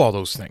do all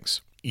those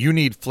things? You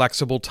need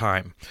flexible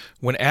time.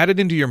 When added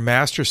into your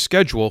master's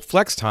schedule,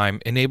 Flex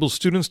Time enables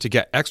students to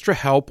get extra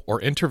help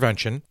or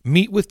intervention,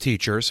 meet with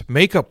teachers,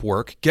 make up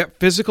work, get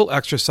physical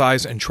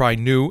exercise, and try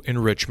new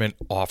enrichment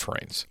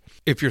offerings.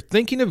 If you're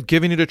thinking of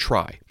giving it a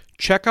try,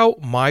 check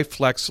out My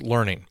Flex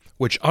Learning,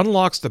 which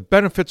unlocks the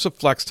benefits of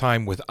Flex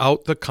Time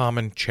without the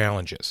common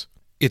challenges.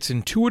 Its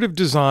intuitive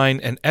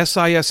design and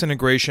SIS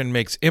integration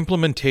makes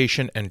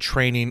implementation and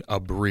training a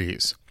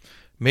breeze.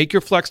 Make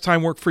your Flex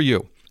Time work for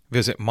you.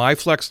 Visit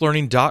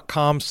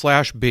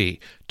myflexlearning.com/B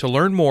to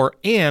learn more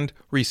and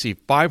receive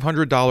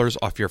 $500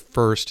 off your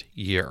first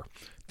year.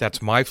 That's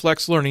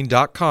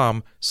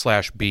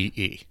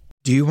myflexlearning.com/BE.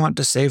 Do you want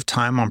to save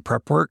time on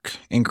prep work,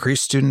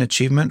 increase student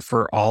achievement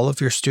for all of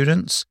your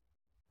students,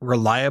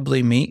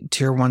 reliably meet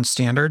Tier 1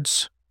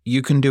 standards?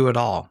 You can do it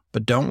all,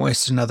 but don't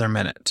waste another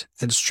minute.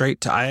 Head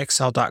straight to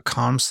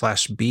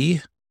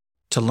ixl.com/B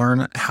to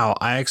learn how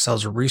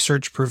IXL's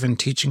research-proven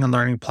teaching and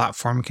learning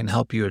platform can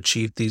help you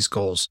achieve these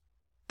goals.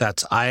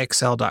 That's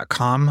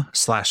ixl.com/BE.